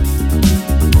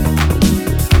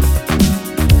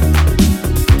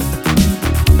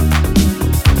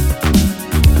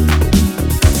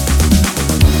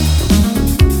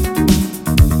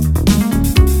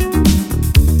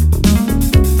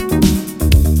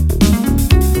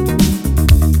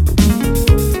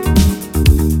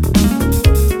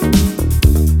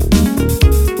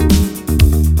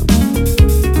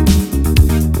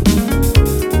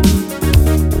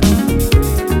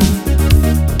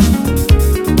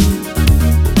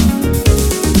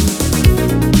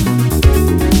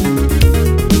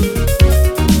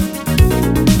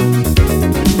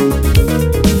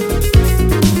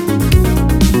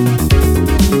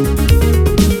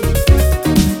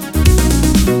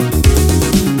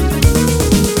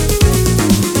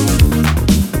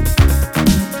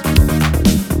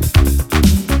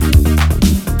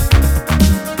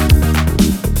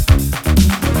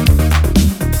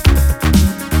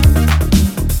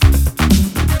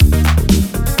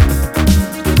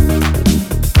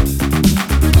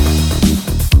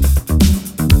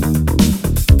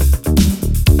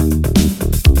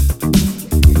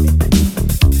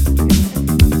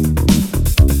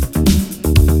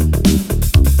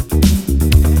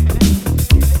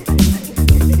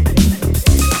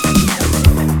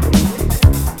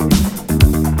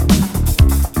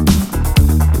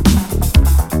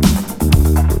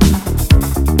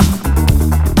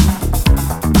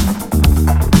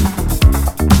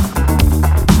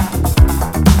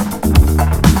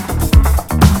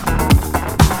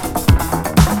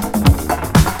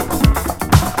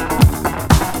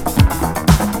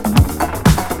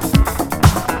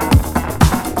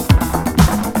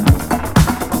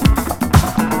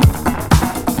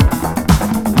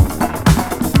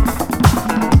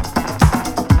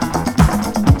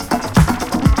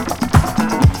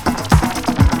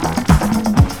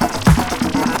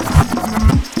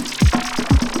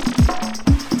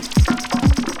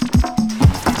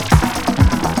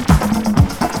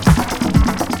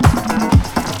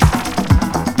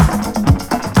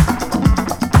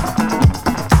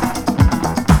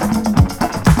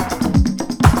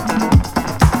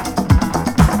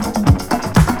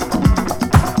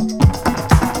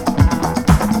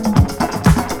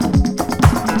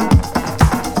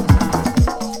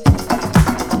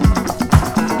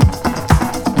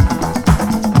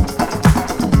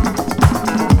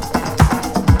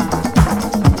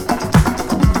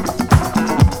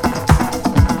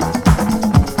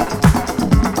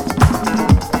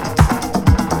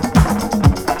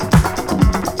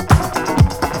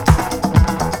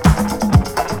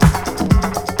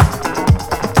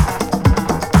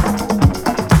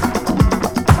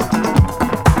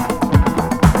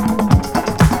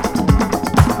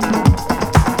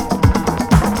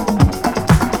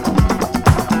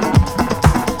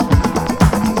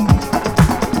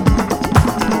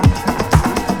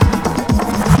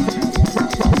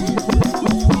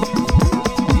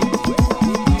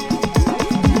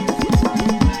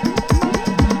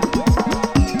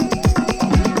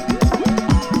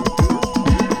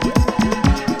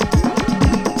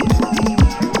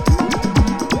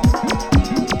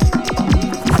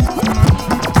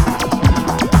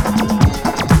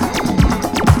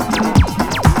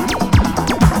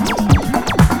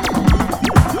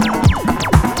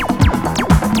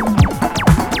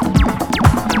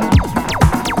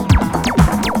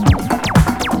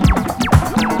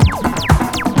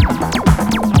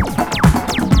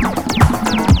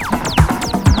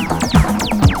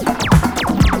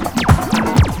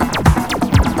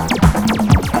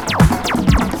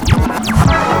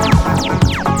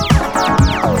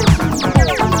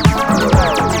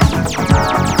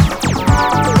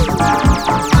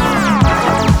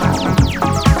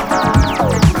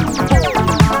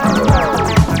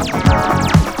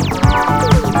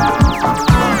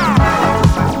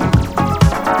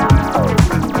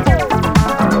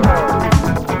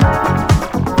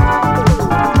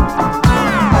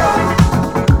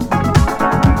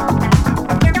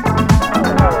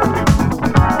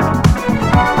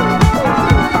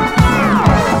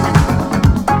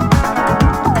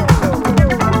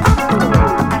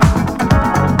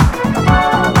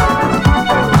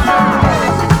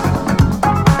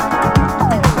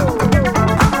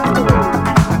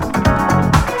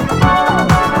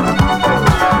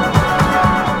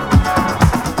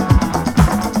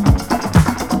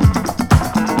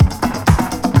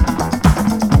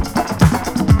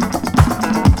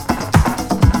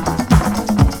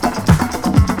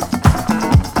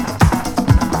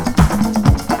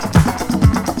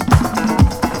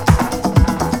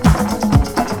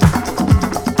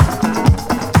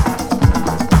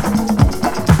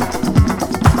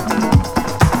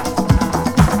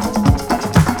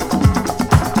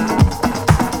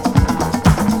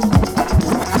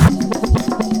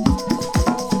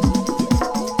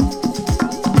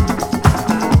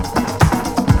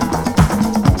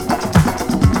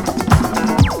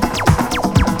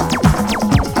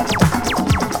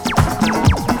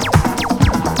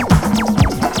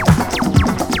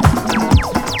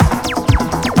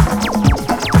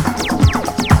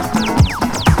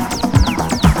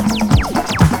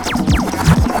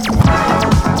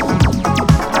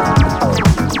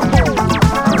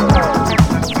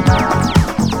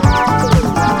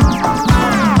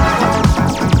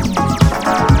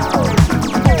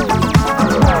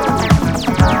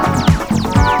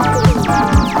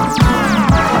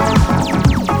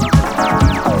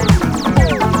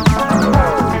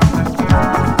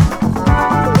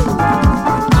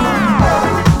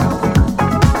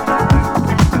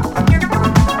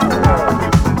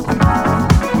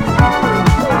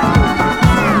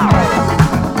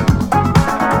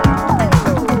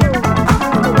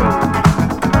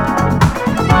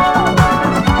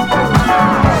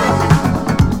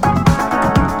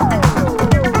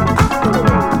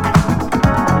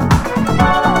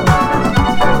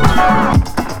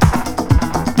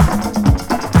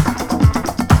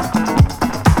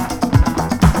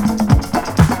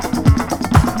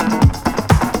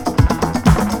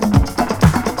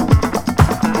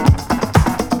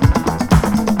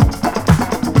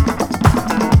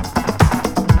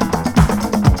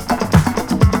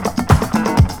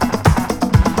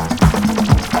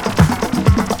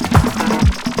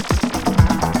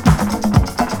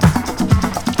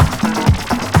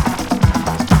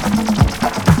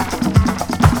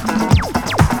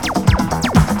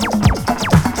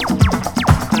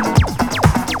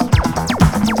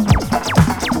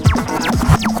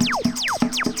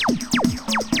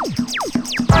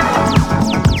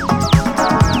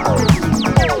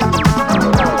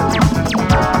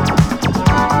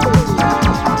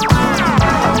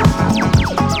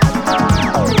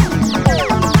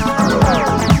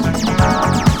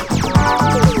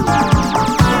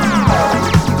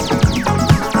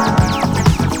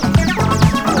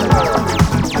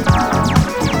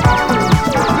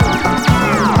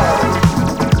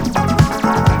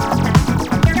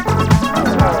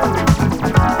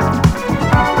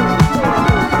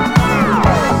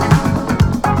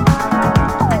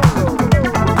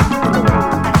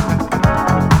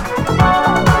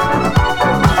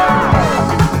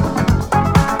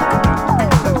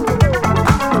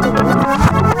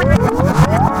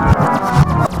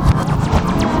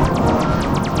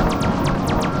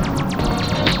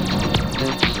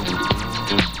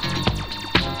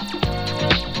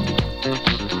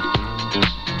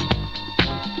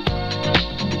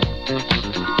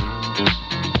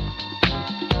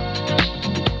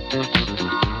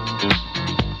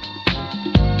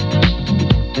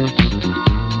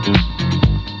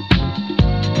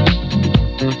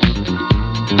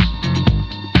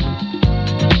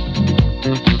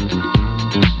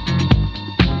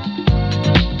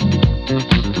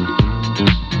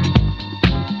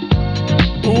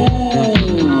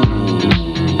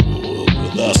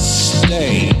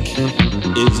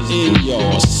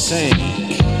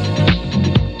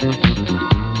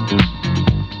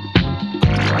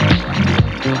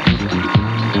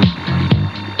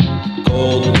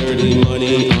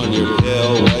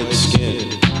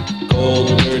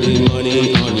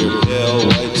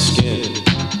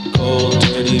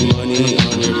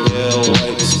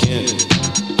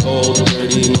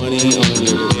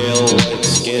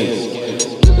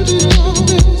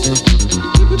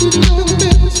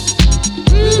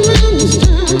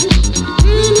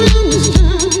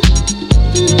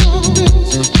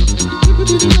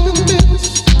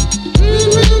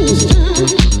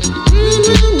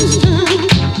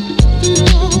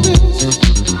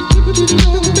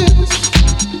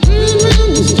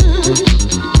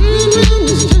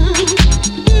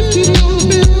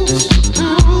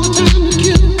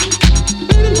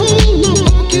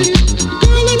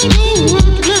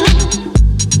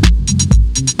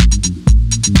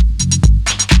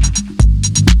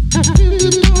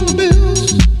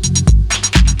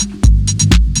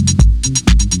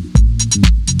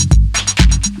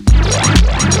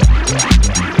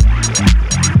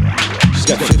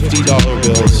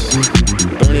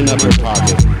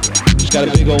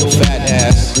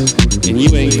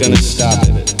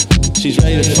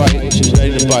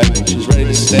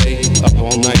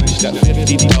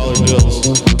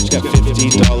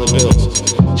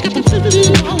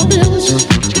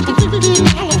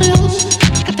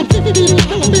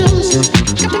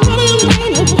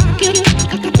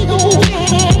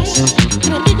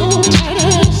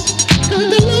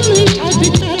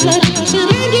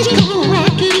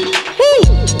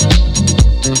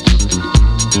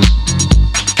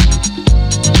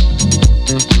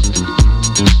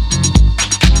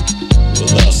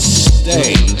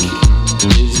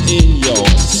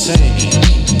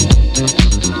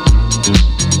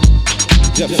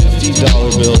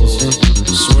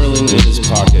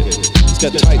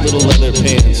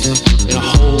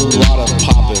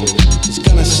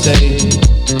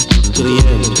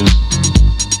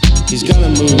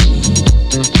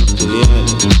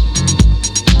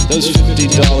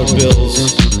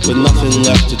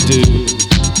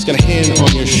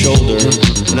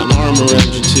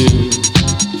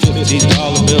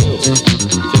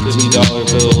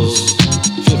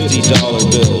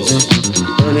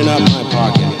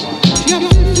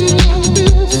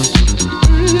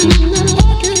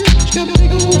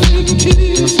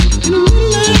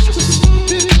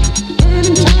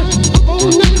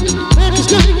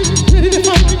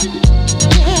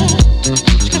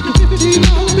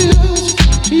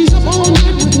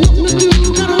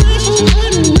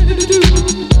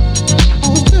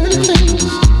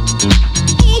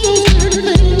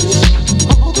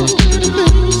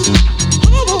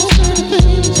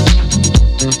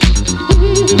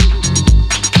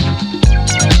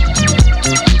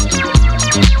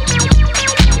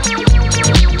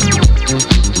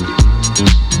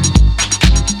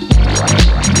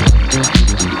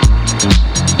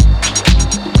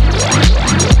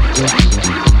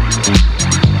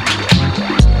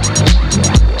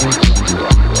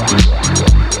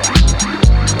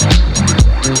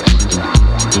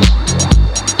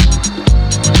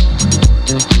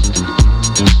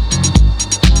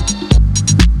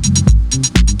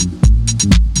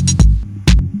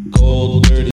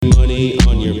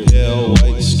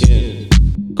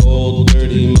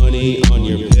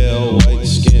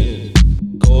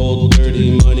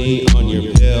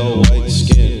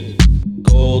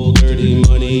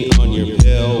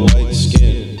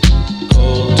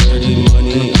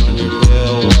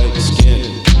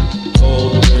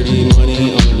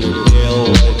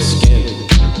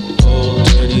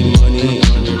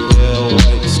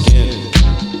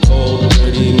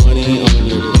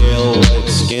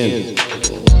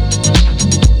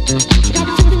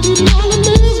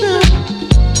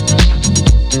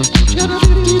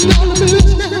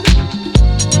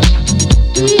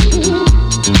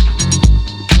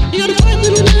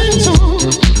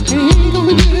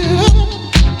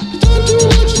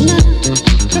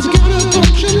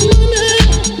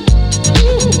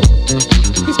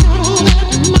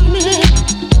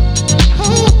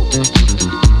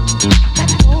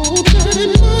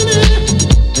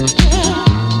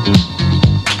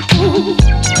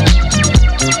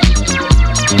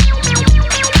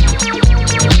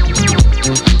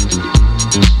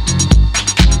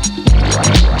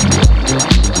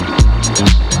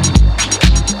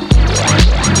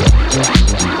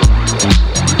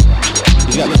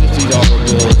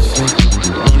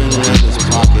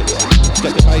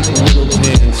 tight little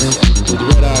pants with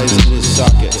red eyes in his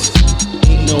sockets.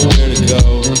 Ain't nowhere to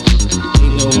go,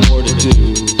 ain't no more to do.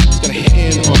 He's got a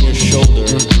hand on your shoulder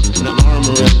and an arm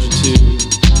around you too.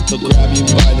 He'll grab you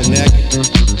by the neck,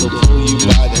 he'll pull you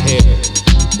by the hair.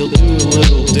 He'll do a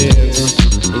little dance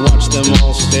and watch them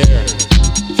all stare.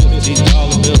 $50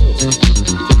 bills,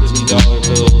 $50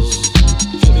 bills,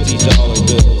 $50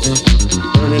 bills,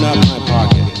 burning up my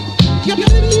pocket. Got $50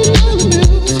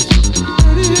 bills,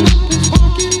 burning up his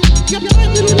pocket. Got that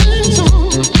little dance on,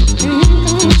 ain't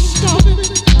gonna stop it.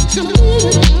 He's gonna move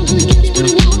it down till he gets what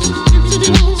he wants. Gets what he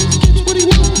wants, gets what he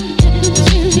wants. Get him to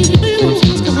say he feels,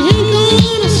 'cause he ain't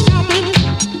gonna stop it.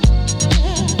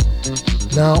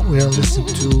 Now we are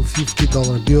listening to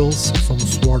 $50 Bills from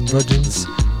Sworn Virgins,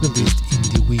 released in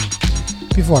the Wii.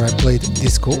 Before I played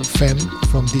Disco Femme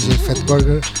from DJ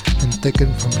Fatburger and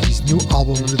taken from his new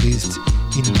album released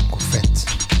in Bongo Fett.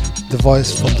 The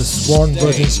voice from the Sworn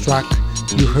Virgins track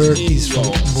you heard is from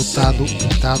Mutado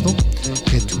Pintado,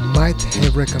 that you might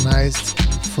have recognized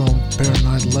from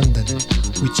Paranoid London,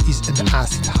 which is an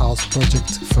acid house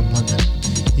project from London.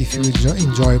 If you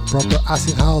enjoy proper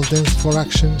acid house dance floor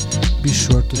action, be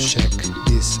sure to check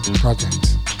this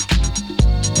project.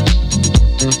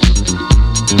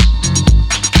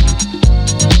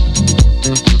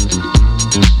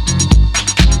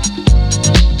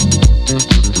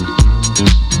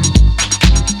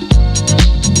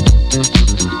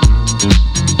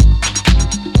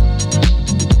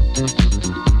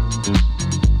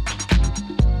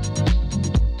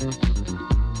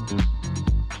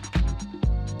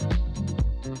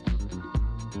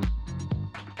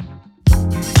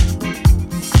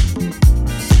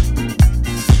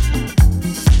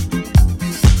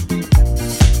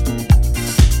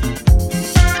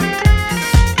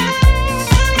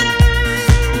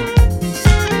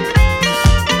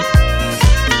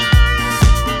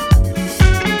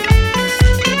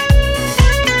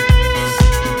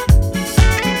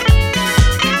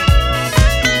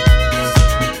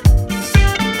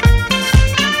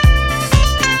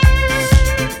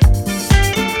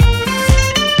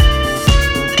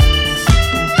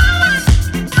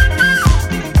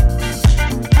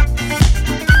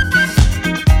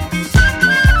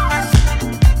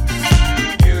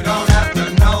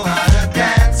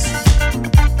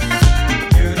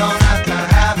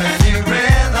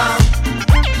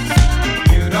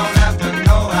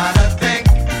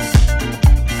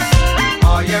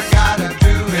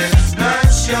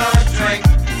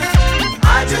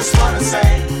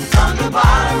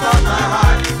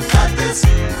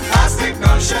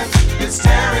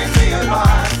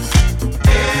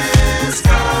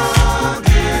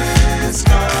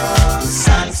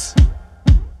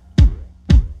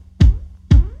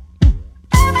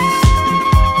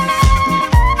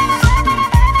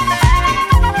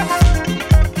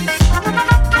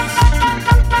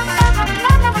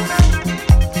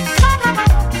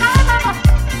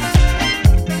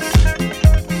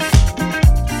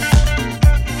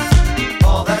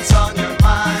 All that's on your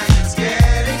mind is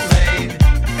getting laid.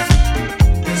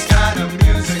 This kind of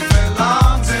music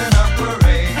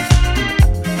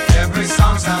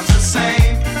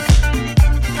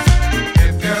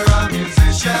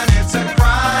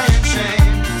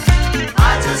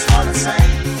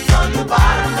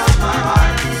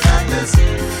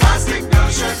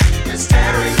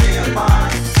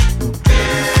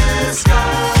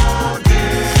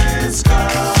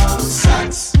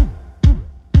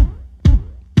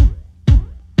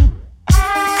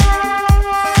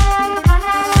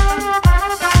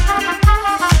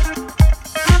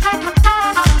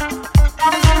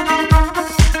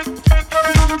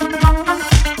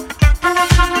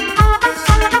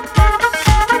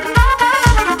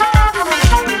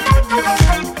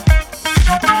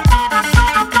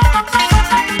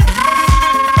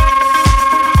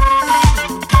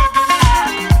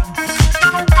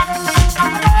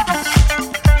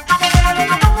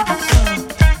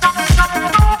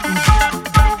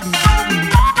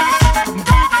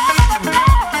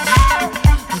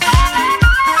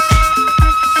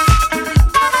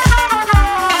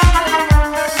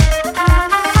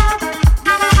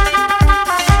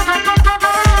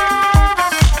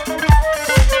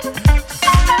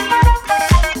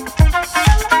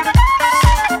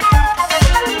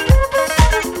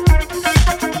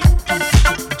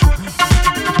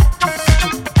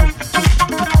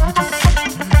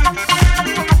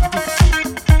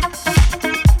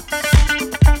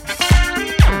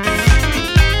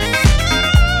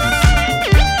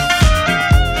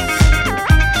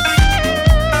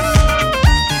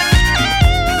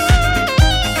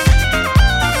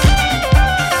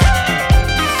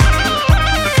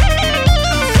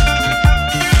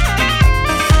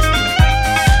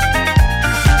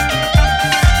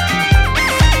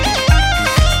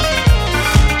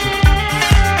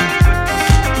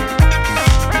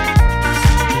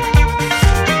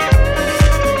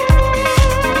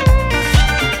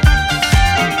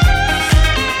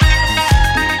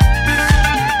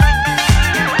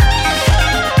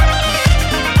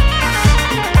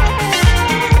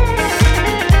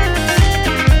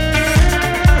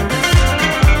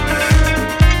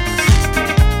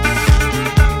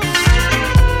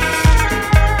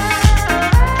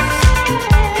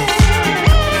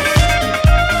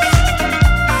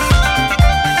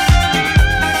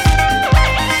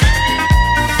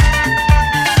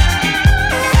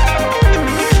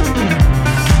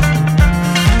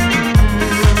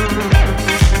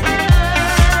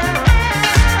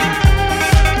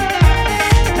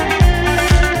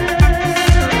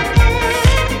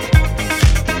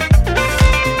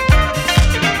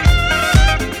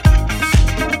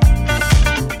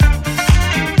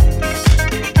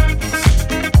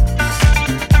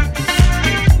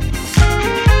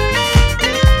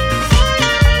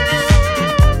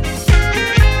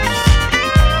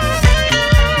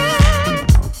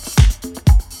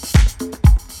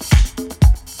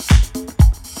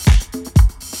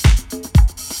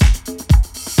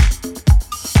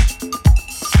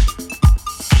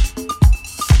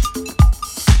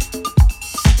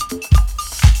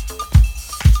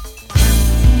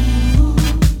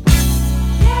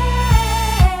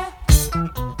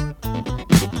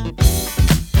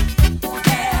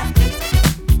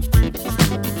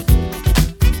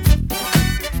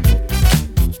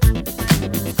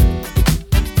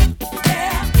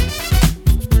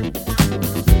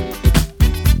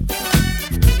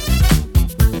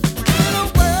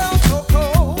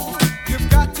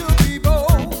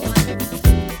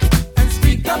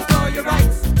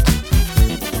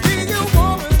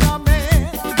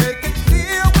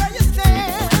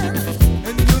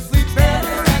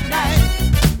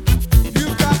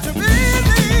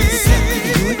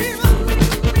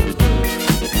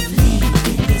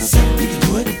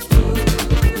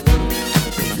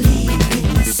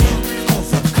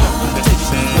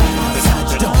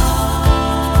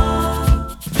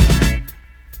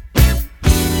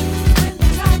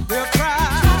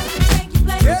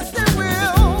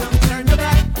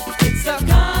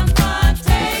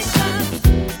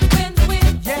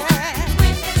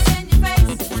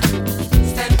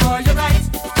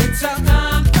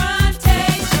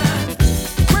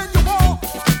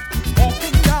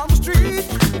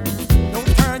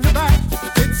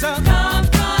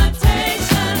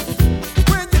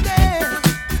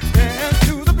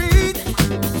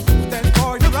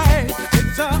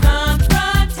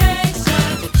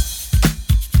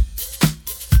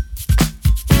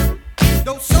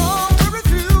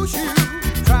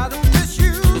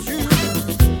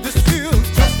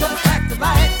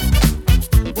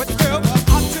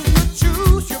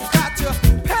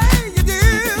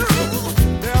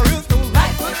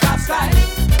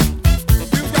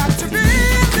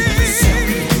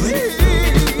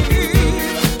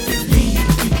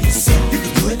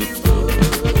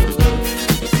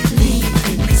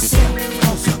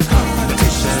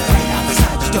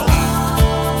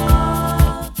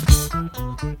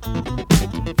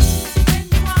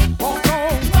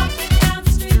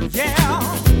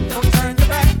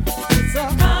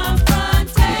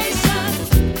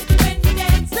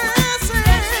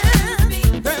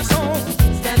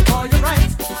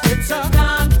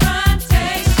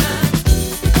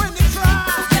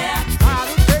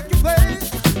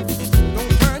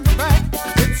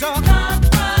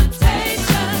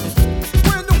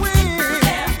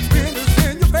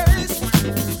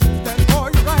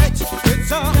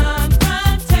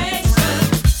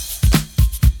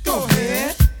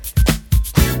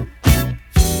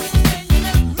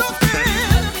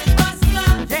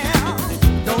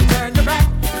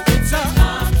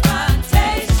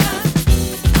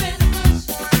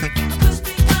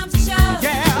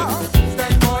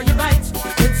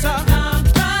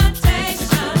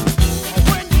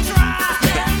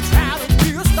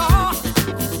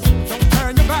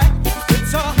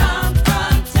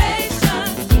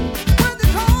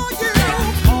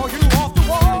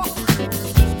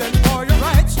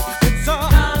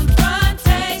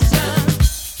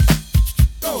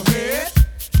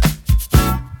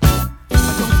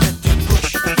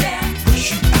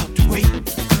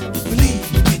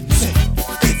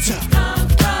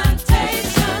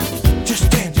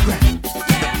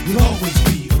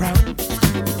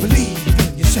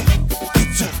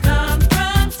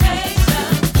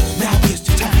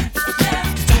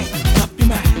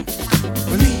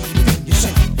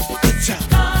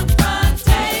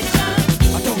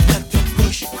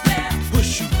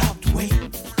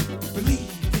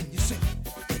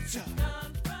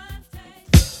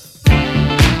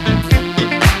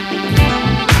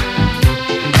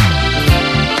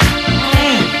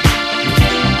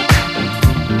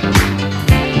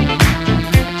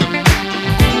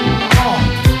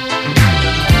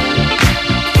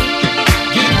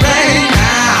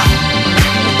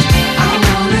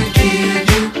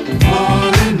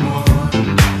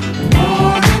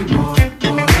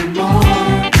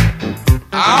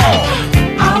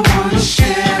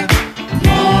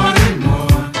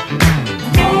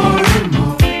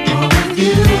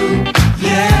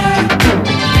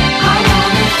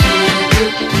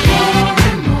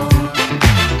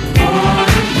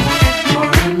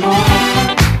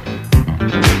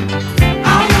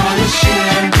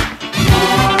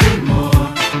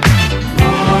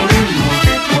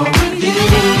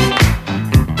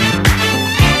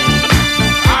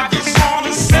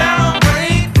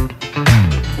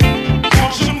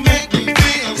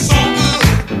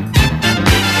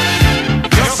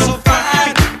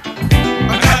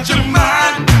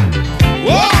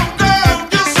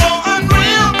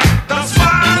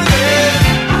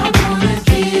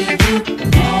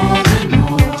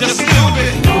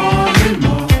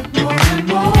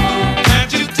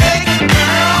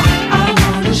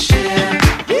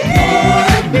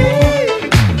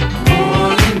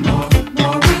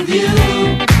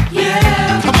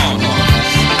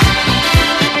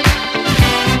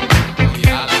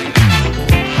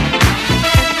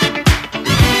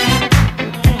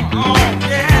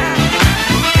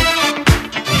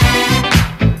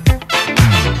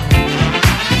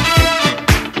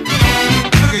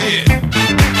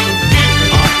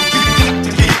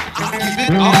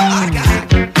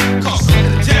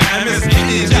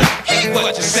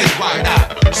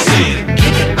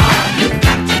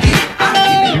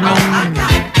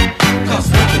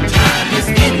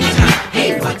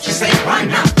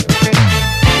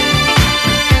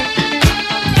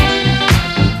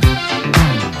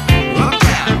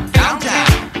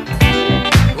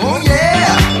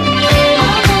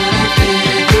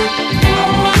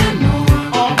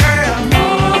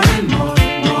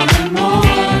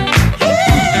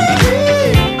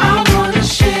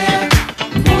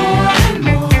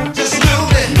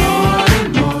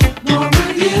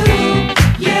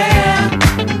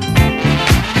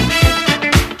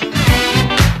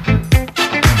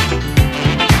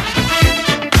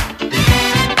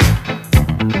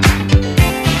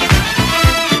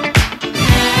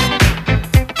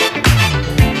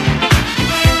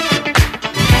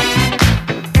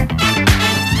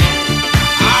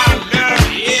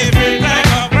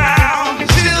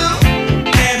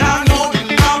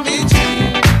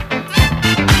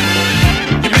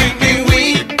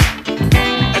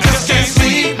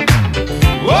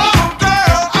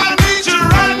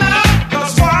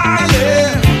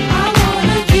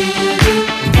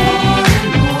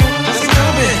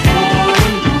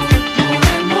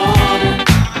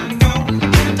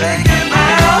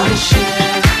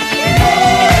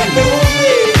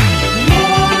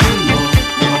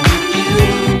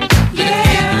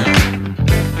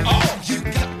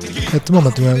the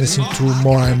moment we are listening to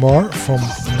More and More from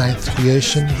the ninth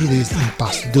creation released in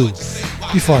past due.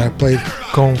 Before I played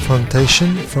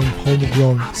Confrontation from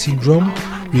Homegrown Syndrome,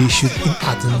 reissued in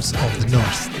Atoms of the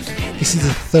North. This is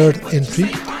the third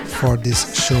entry for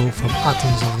this show from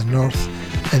Atoms of the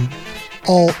North, and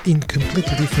all in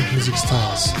completely different music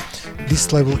styles.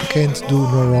 This label can't do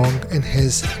no wrong and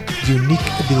has the unique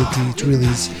ability to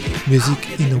release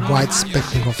music in a wide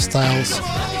spectrum of styles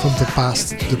from the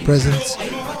past to the present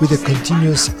with a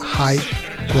continuous high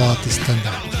quality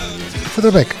standard.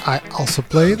 Further back I also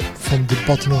played From the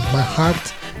Bottom of My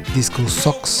Heart Disco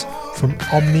Socks from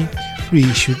Omni,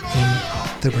 reissued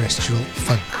in Terrestrial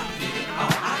Funk.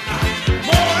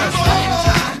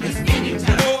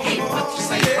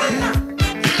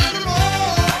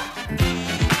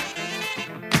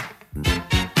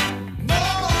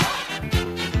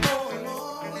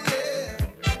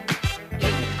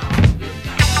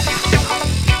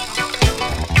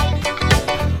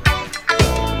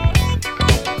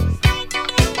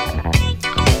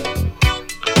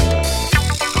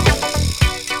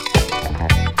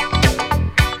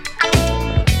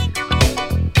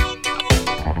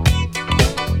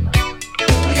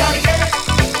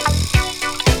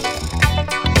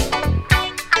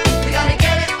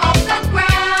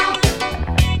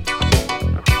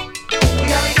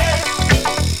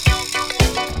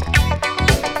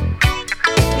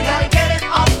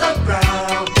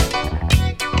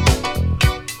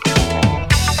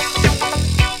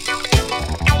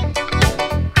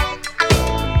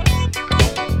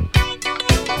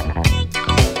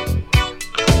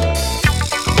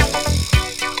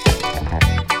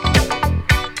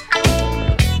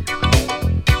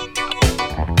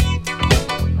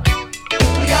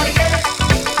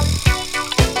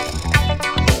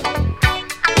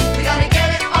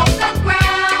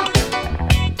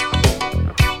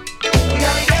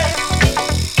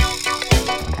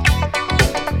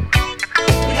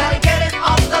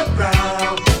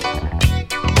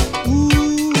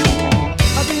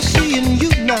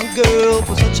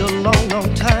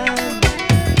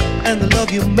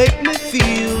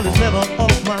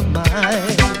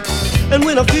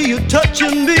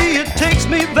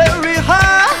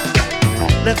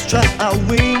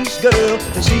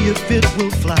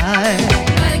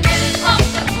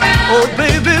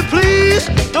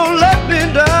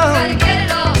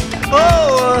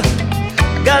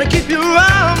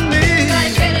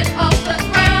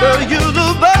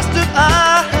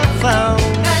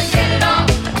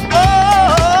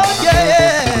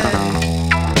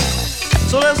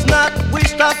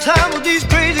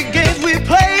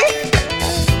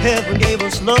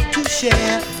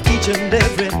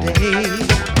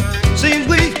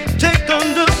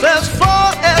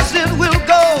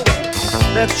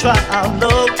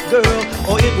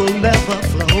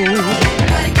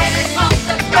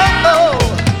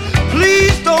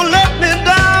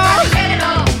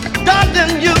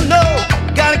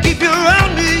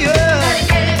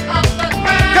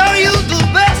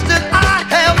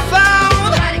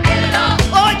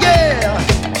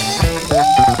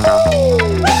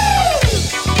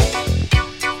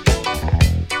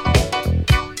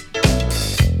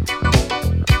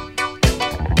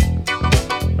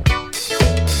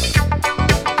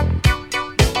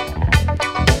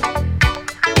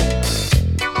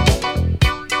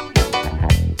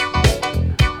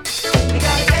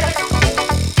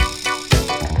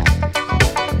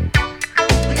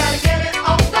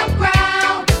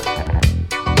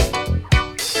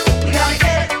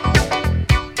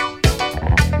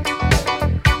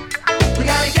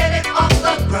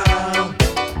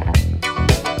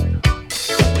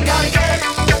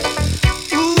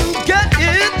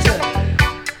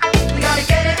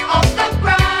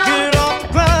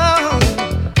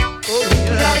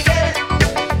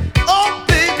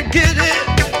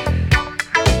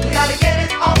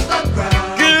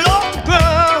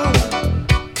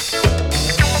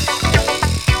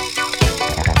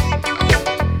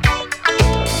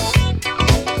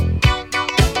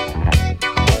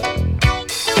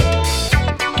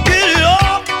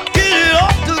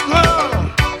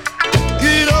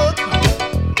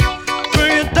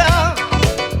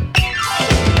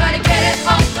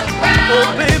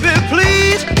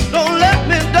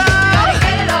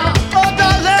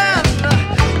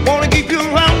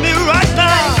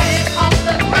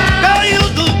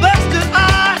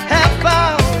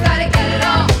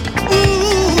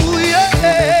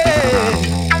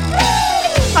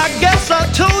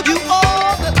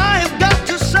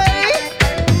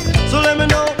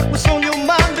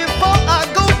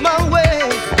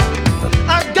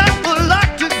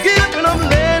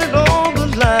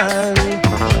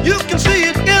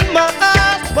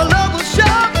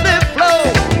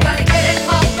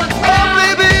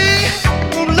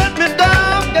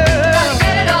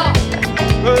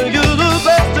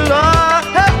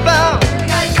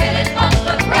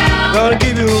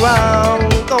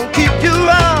 around, gonna keep you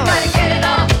around. Gotta get it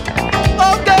off.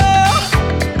 Oh girl,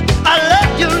 I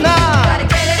love you now. Gotta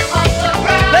get it off the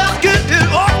ground. Let's get it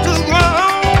off the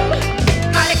ground.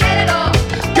 Gotta get it off.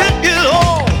 Get it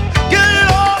off, get it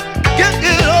off, get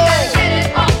it off. Gotta get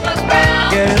it off the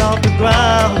ground. Get it off the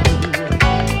ground.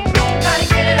 Gotta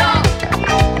get it off.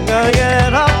 Gotta get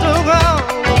it off the ground.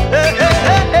 Hey, hey,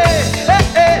 hey, hey, hey,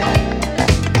 hey.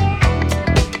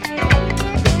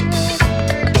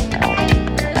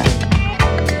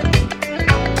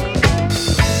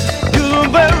 You're the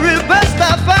very best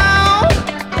I found.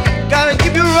 Gotta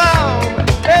keep you around.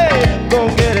 Hey,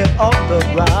 gonna get it off the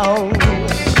ground.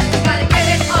 Gotta get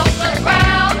it off the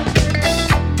ground.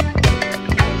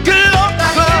 Get it off the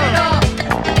Gotta ground. get it off.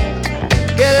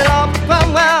 Get it off the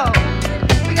ground now.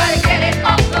 We gotta get it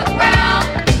off the ground.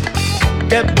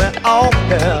 Get me off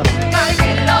here. Gotta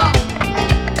get it off.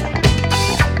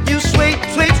 You sweet,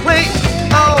 sweet, sweet.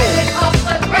 Oh, Get it off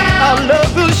the our ground.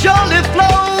 love will surely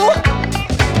flow.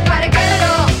 Gotta get it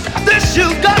off. This you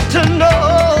got to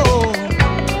know.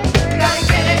 Gotta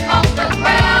get it off the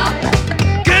ground.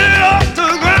 Get it off the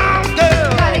ground,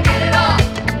 girl. Gotta get it off.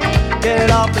 Get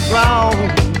it off the ground.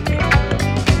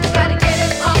 Gotta get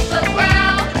it off the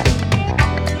ground.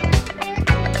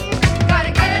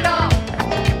 Gotta get it off.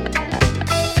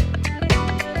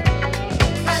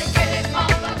 Gotta get it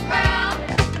off the ground.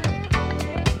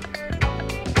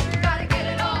 Gotta get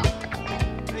it off.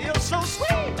 You're so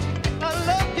sweet. I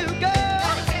love you, girl.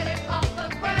 Gotta get it off the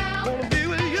ground. Wanna be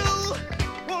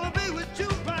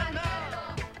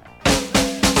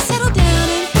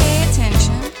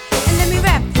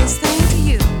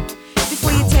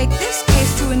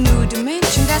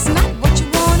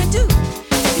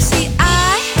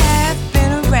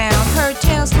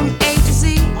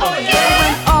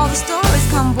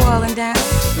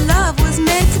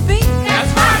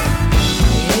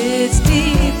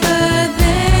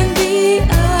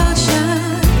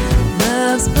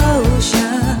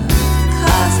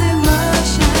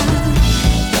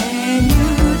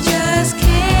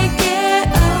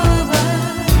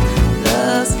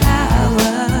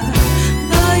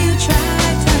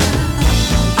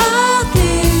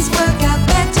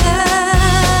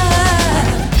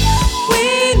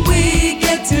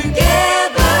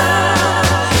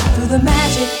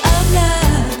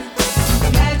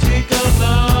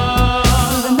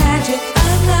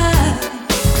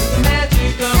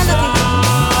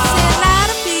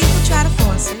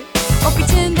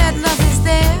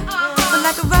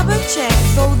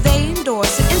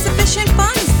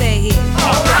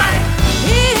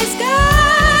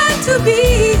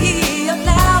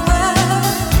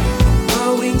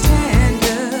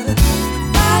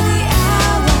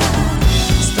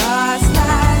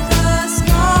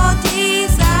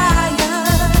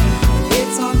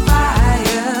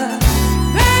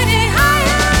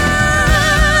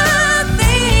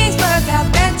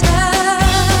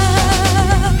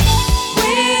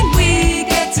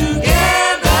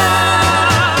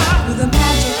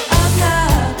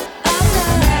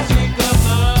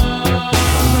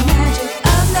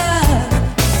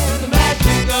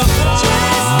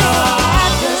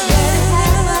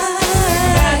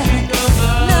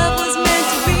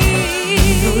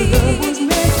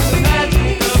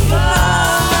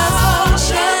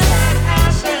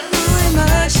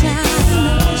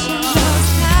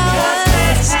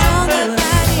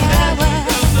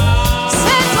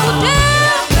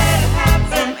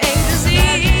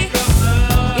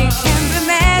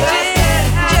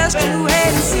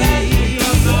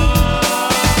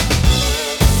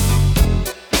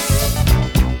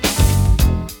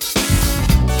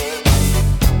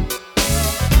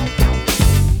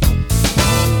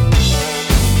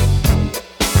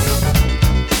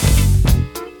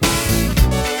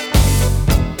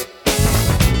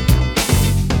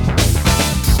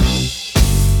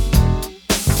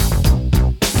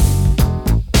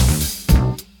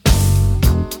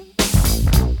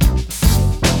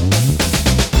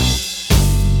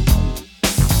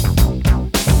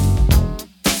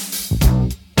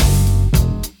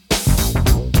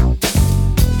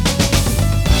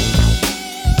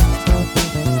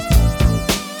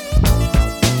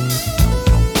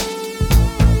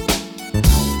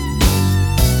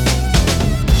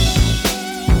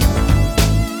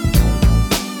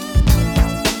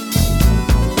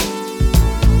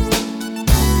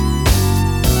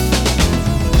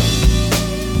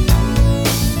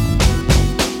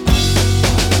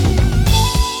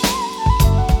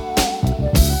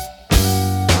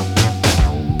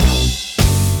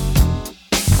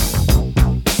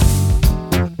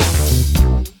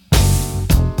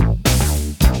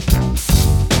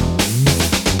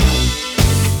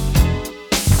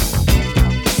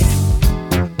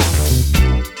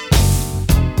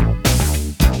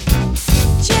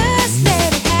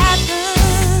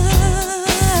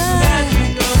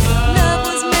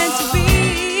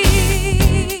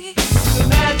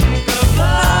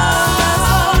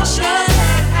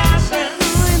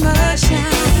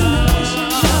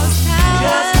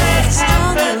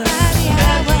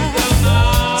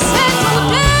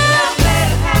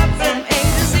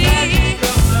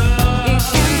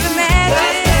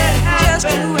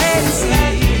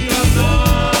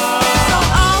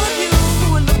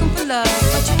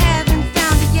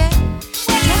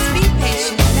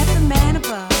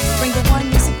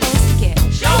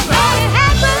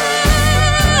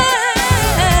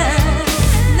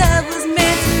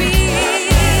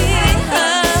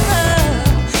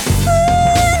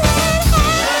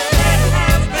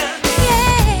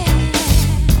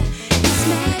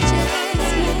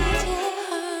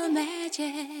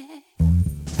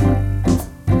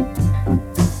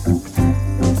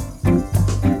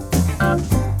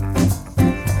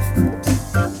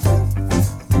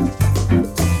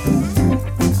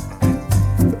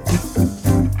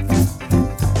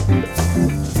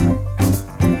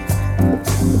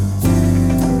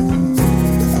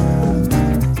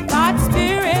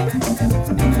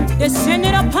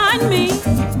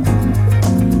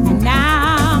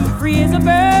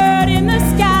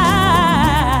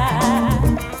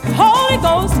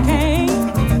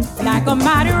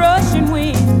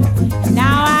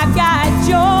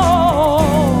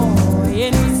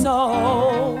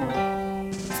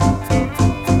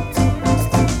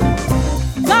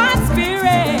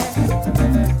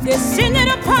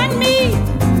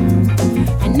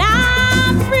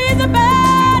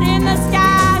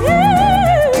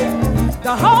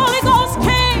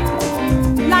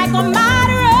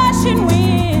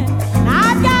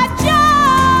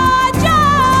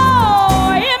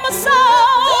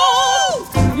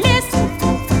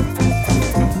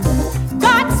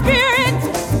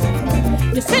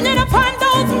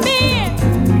those men,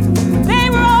 they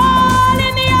were all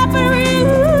in the upper room.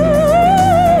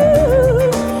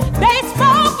 They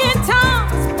spoke in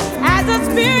tongues as the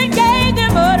Spirit gave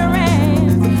them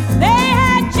utterance. They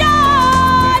had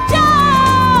joy,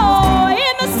 joy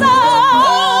in the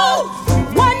soul.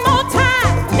 One more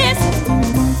time, listen.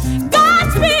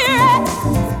 God's Spirit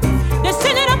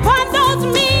descended upon those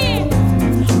men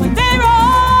when they were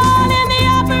all in the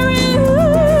upper room.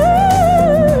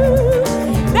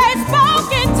 They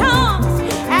spoke in tongues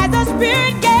as the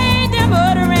Spirit gave them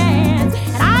utterance.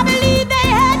 And I believe they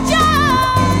had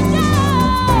joy,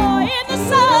 joy in the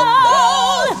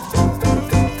soul.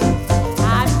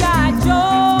 I've got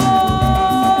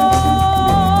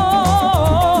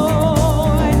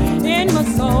joy in my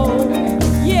soul.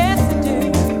 Yes, I do.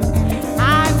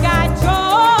 I've got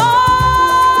joy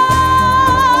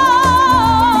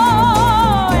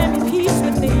and peace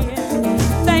within.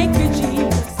 Thank you,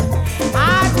 Jesus.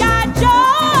 I've got joy.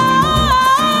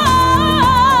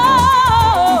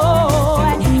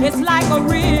 It's like a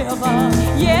river.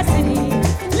 Yes, it is.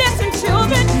 Listen,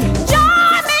 children.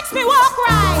 Joy makes me walk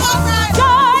right.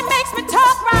 Joy makes me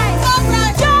talk right.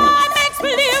 Joy makes me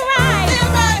live right.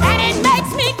 And it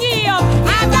makes me give.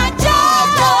 I've got joy,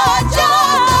 joy,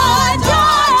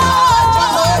 joy.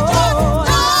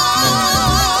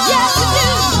 Yes, I do.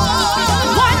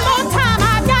 One more time.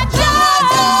 I've got joy,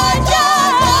 joy,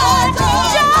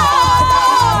 joy.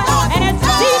 And it's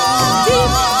deep,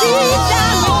 deep, deep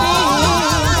down within.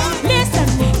 Listen,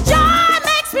 joy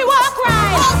makes me walk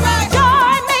right.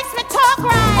 Joy makes me talk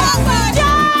right.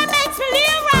 Joy makes me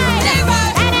live right.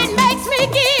 And it makes me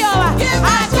give.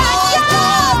 I've got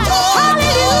joy.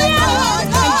 Hallelujah.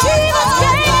 And Jesus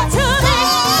gave it to me.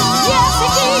 Yes, He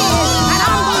did. And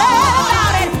I'm glad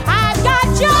about it. I've got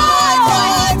joy,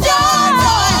 joy.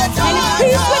 And it's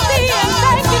peace within.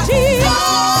 Thank you, Jesus.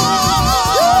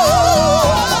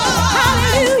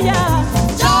 Hallelujah.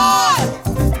 Joy.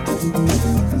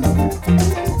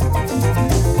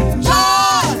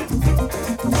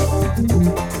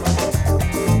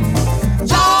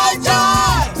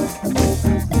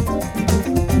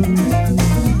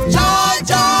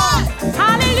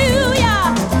 Hallelujah.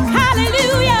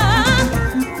 Hallelujah.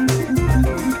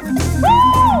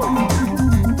 Woo!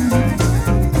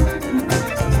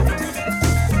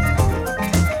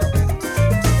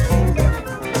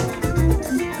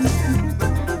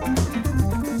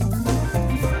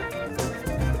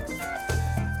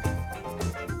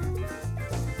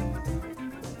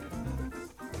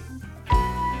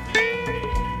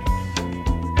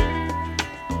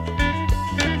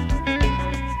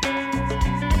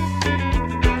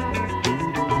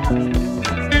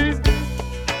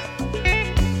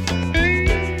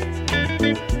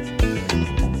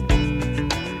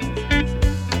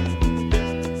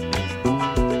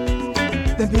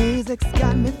 The music's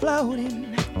got me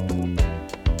floating.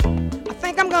 I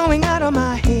think I'm going out of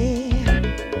my head.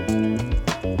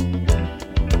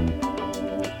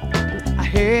 I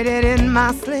heard it in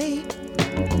my sleep.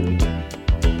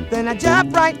 Then I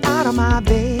jumped right out of my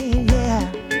bed,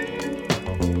 yeah.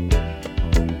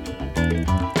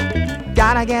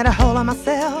 Gotta get a hold of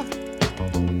myself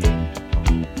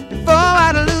before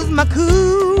I lose my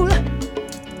cool.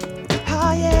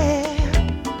 Oh yeah.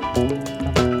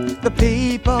 The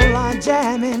people are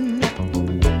jamming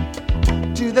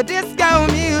to the disco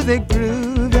music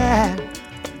groove, yeah.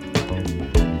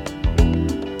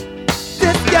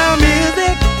 Disco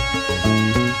music,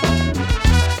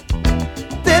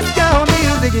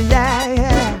 yeah,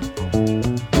 yeah.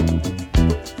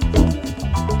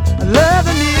 I love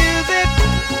the music,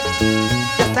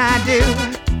 yes I do,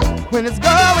 when it's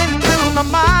going through my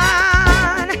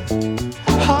mind.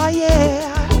 Oh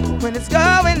yeah, when it's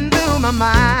going through my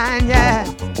mind, yeah,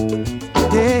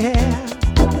 yeah.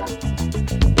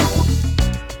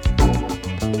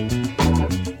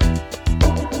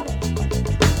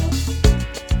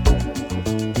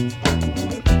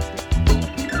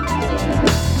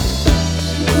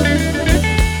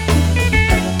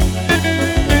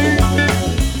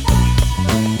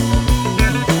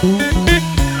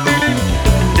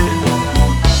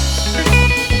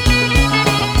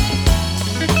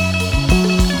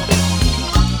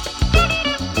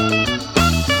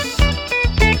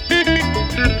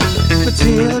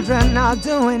 Children are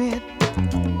doing it,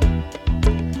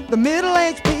 the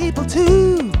middle-aged people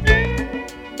too.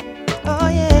 Oh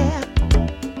yeah,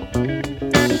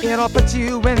 it'll put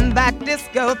you in that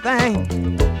disco thing,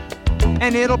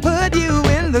 and it'll put you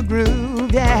in the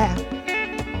groove, yeah.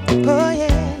 Oh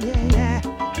yeah, yeah, yeah.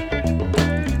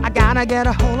 I gotta get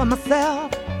a hold of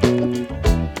myself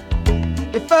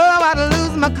before I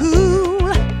lose my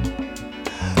cool.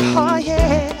 Oh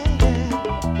yeah, yeah.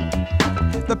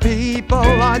 The people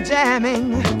are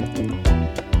jamming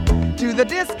to the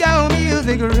disco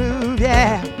music groove,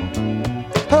 yeah.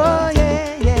 Oh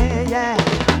yeah, yeah, yeah.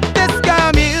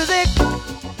 Disco music.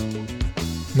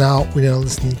 Now we are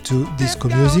listening to disco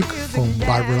music from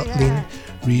Barbara Lynn,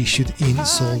 reissued in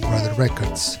Soul Brother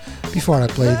Records. Before I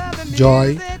played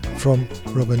Joy from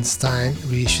Rubenstein,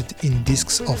 reissued in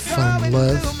Discs of Fun and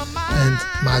Love, and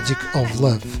Magic of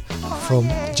Love from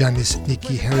Janice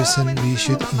Nicky Harrison,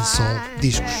 reissued in Soul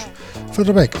Discos.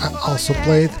 Further back I also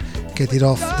played Get It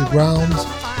Off the Ground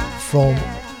from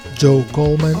Joe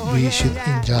Coleman, reissued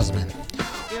in Jasmine.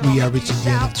 We are reaching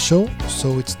the end of the show,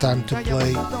 so it's time to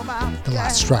play the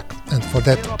last track, and for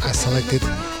that I selected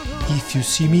If You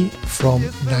See Me from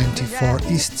 94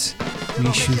 East,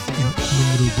 reissued in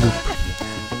Numero Group.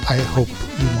 I hope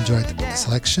you enjoyed the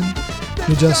selection.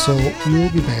 You just saw we will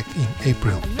be back in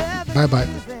April. Bye bye.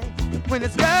 When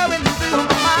it's going through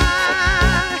my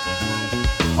mind,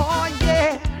 oh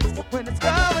yeah, when it's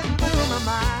going through my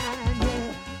mind,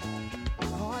 yeah,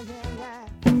 oh yeah, yeah.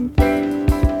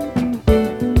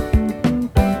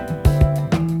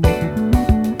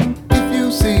 If you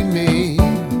see me,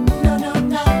 no,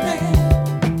 nothing.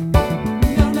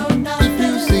 No, nothing. If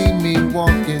you see me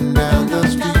walking down the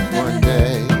street one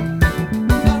day,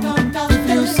 no, nothing. If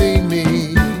you see me.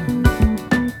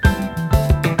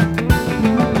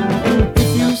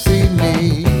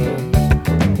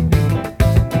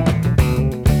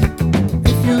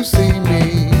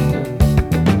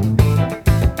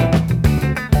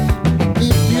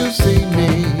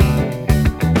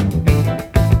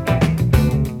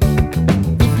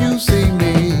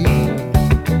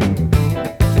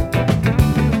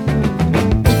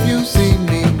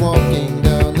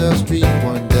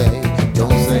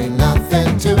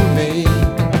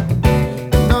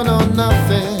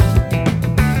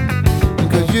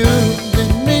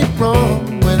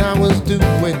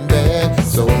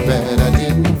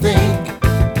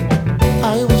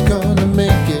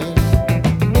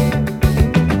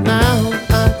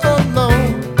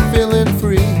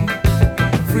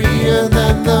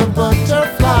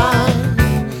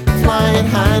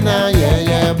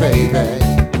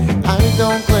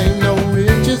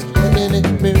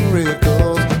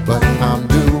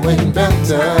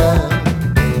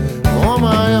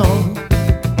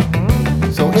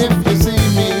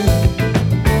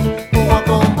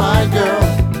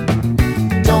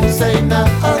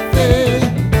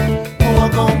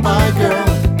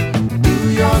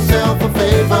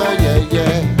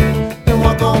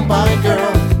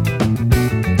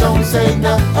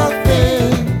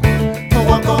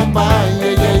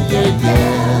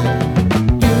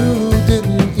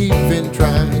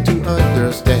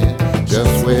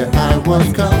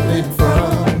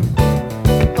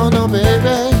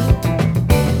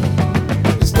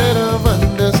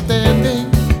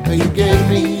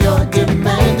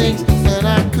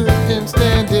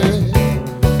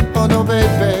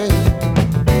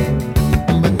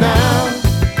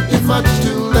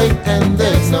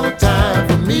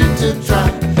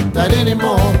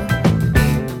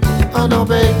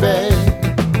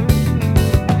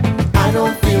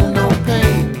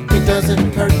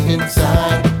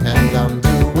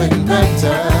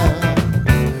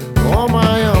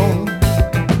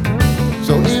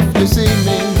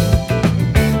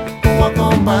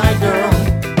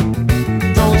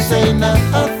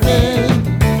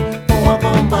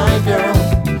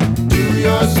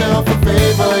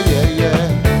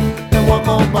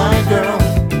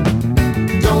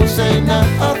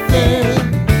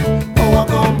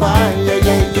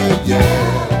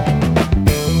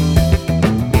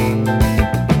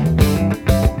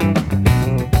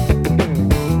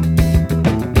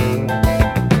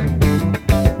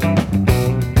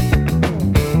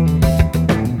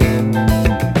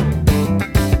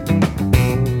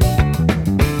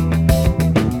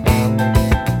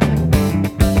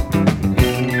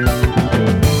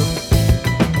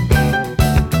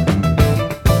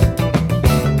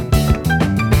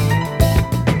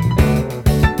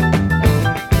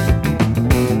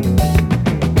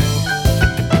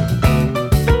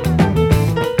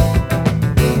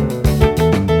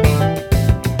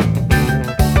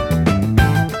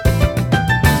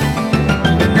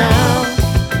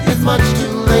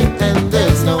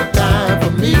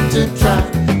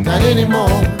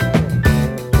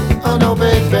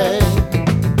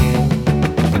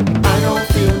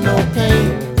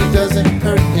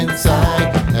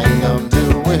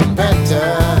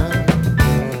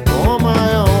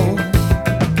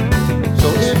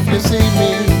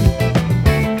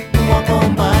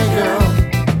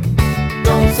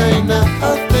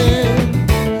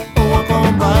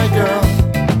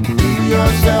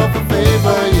 yourself a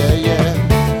favor, yeah,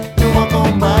 yeah. You walk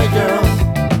on by, girl.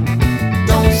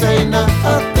 Don't say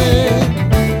nothing.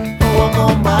 Walk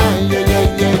on by, yeah,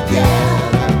 yeah, yeah,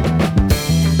 yeah.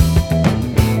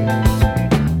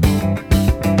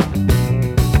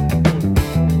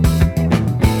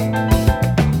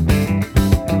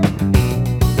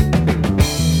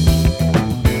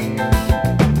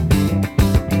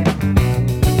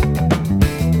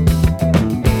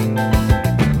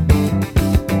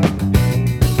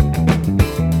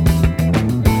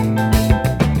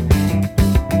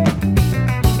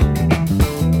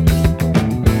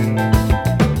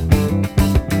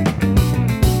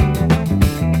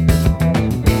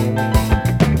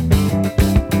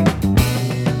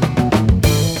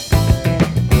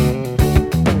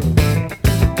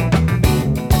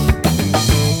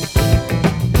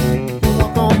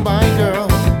 Walk on by, girl.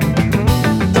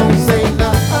 Don't say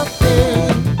nothing.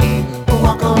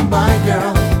 Walk on by,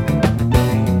 girl.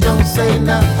 Don't say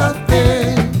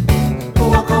nothing.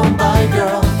 Walk on by,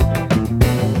 girl.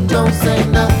 Don't say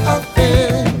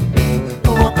nothing.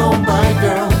 Walk on by,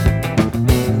 girl.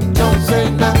 Don't say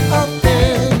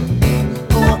nothing.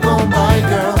 Walk on by,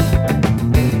 girl.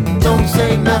 Don't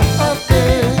say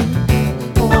nothing.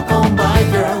 Walk on by,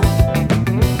 girl.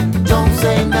 Don't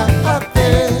say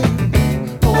nothing.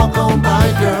 Walk on by,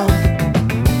 girl.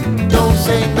 Don't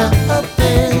say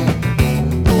nothing.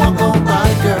 Walk on by,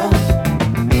 girl.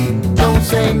 Don't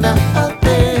say nothing.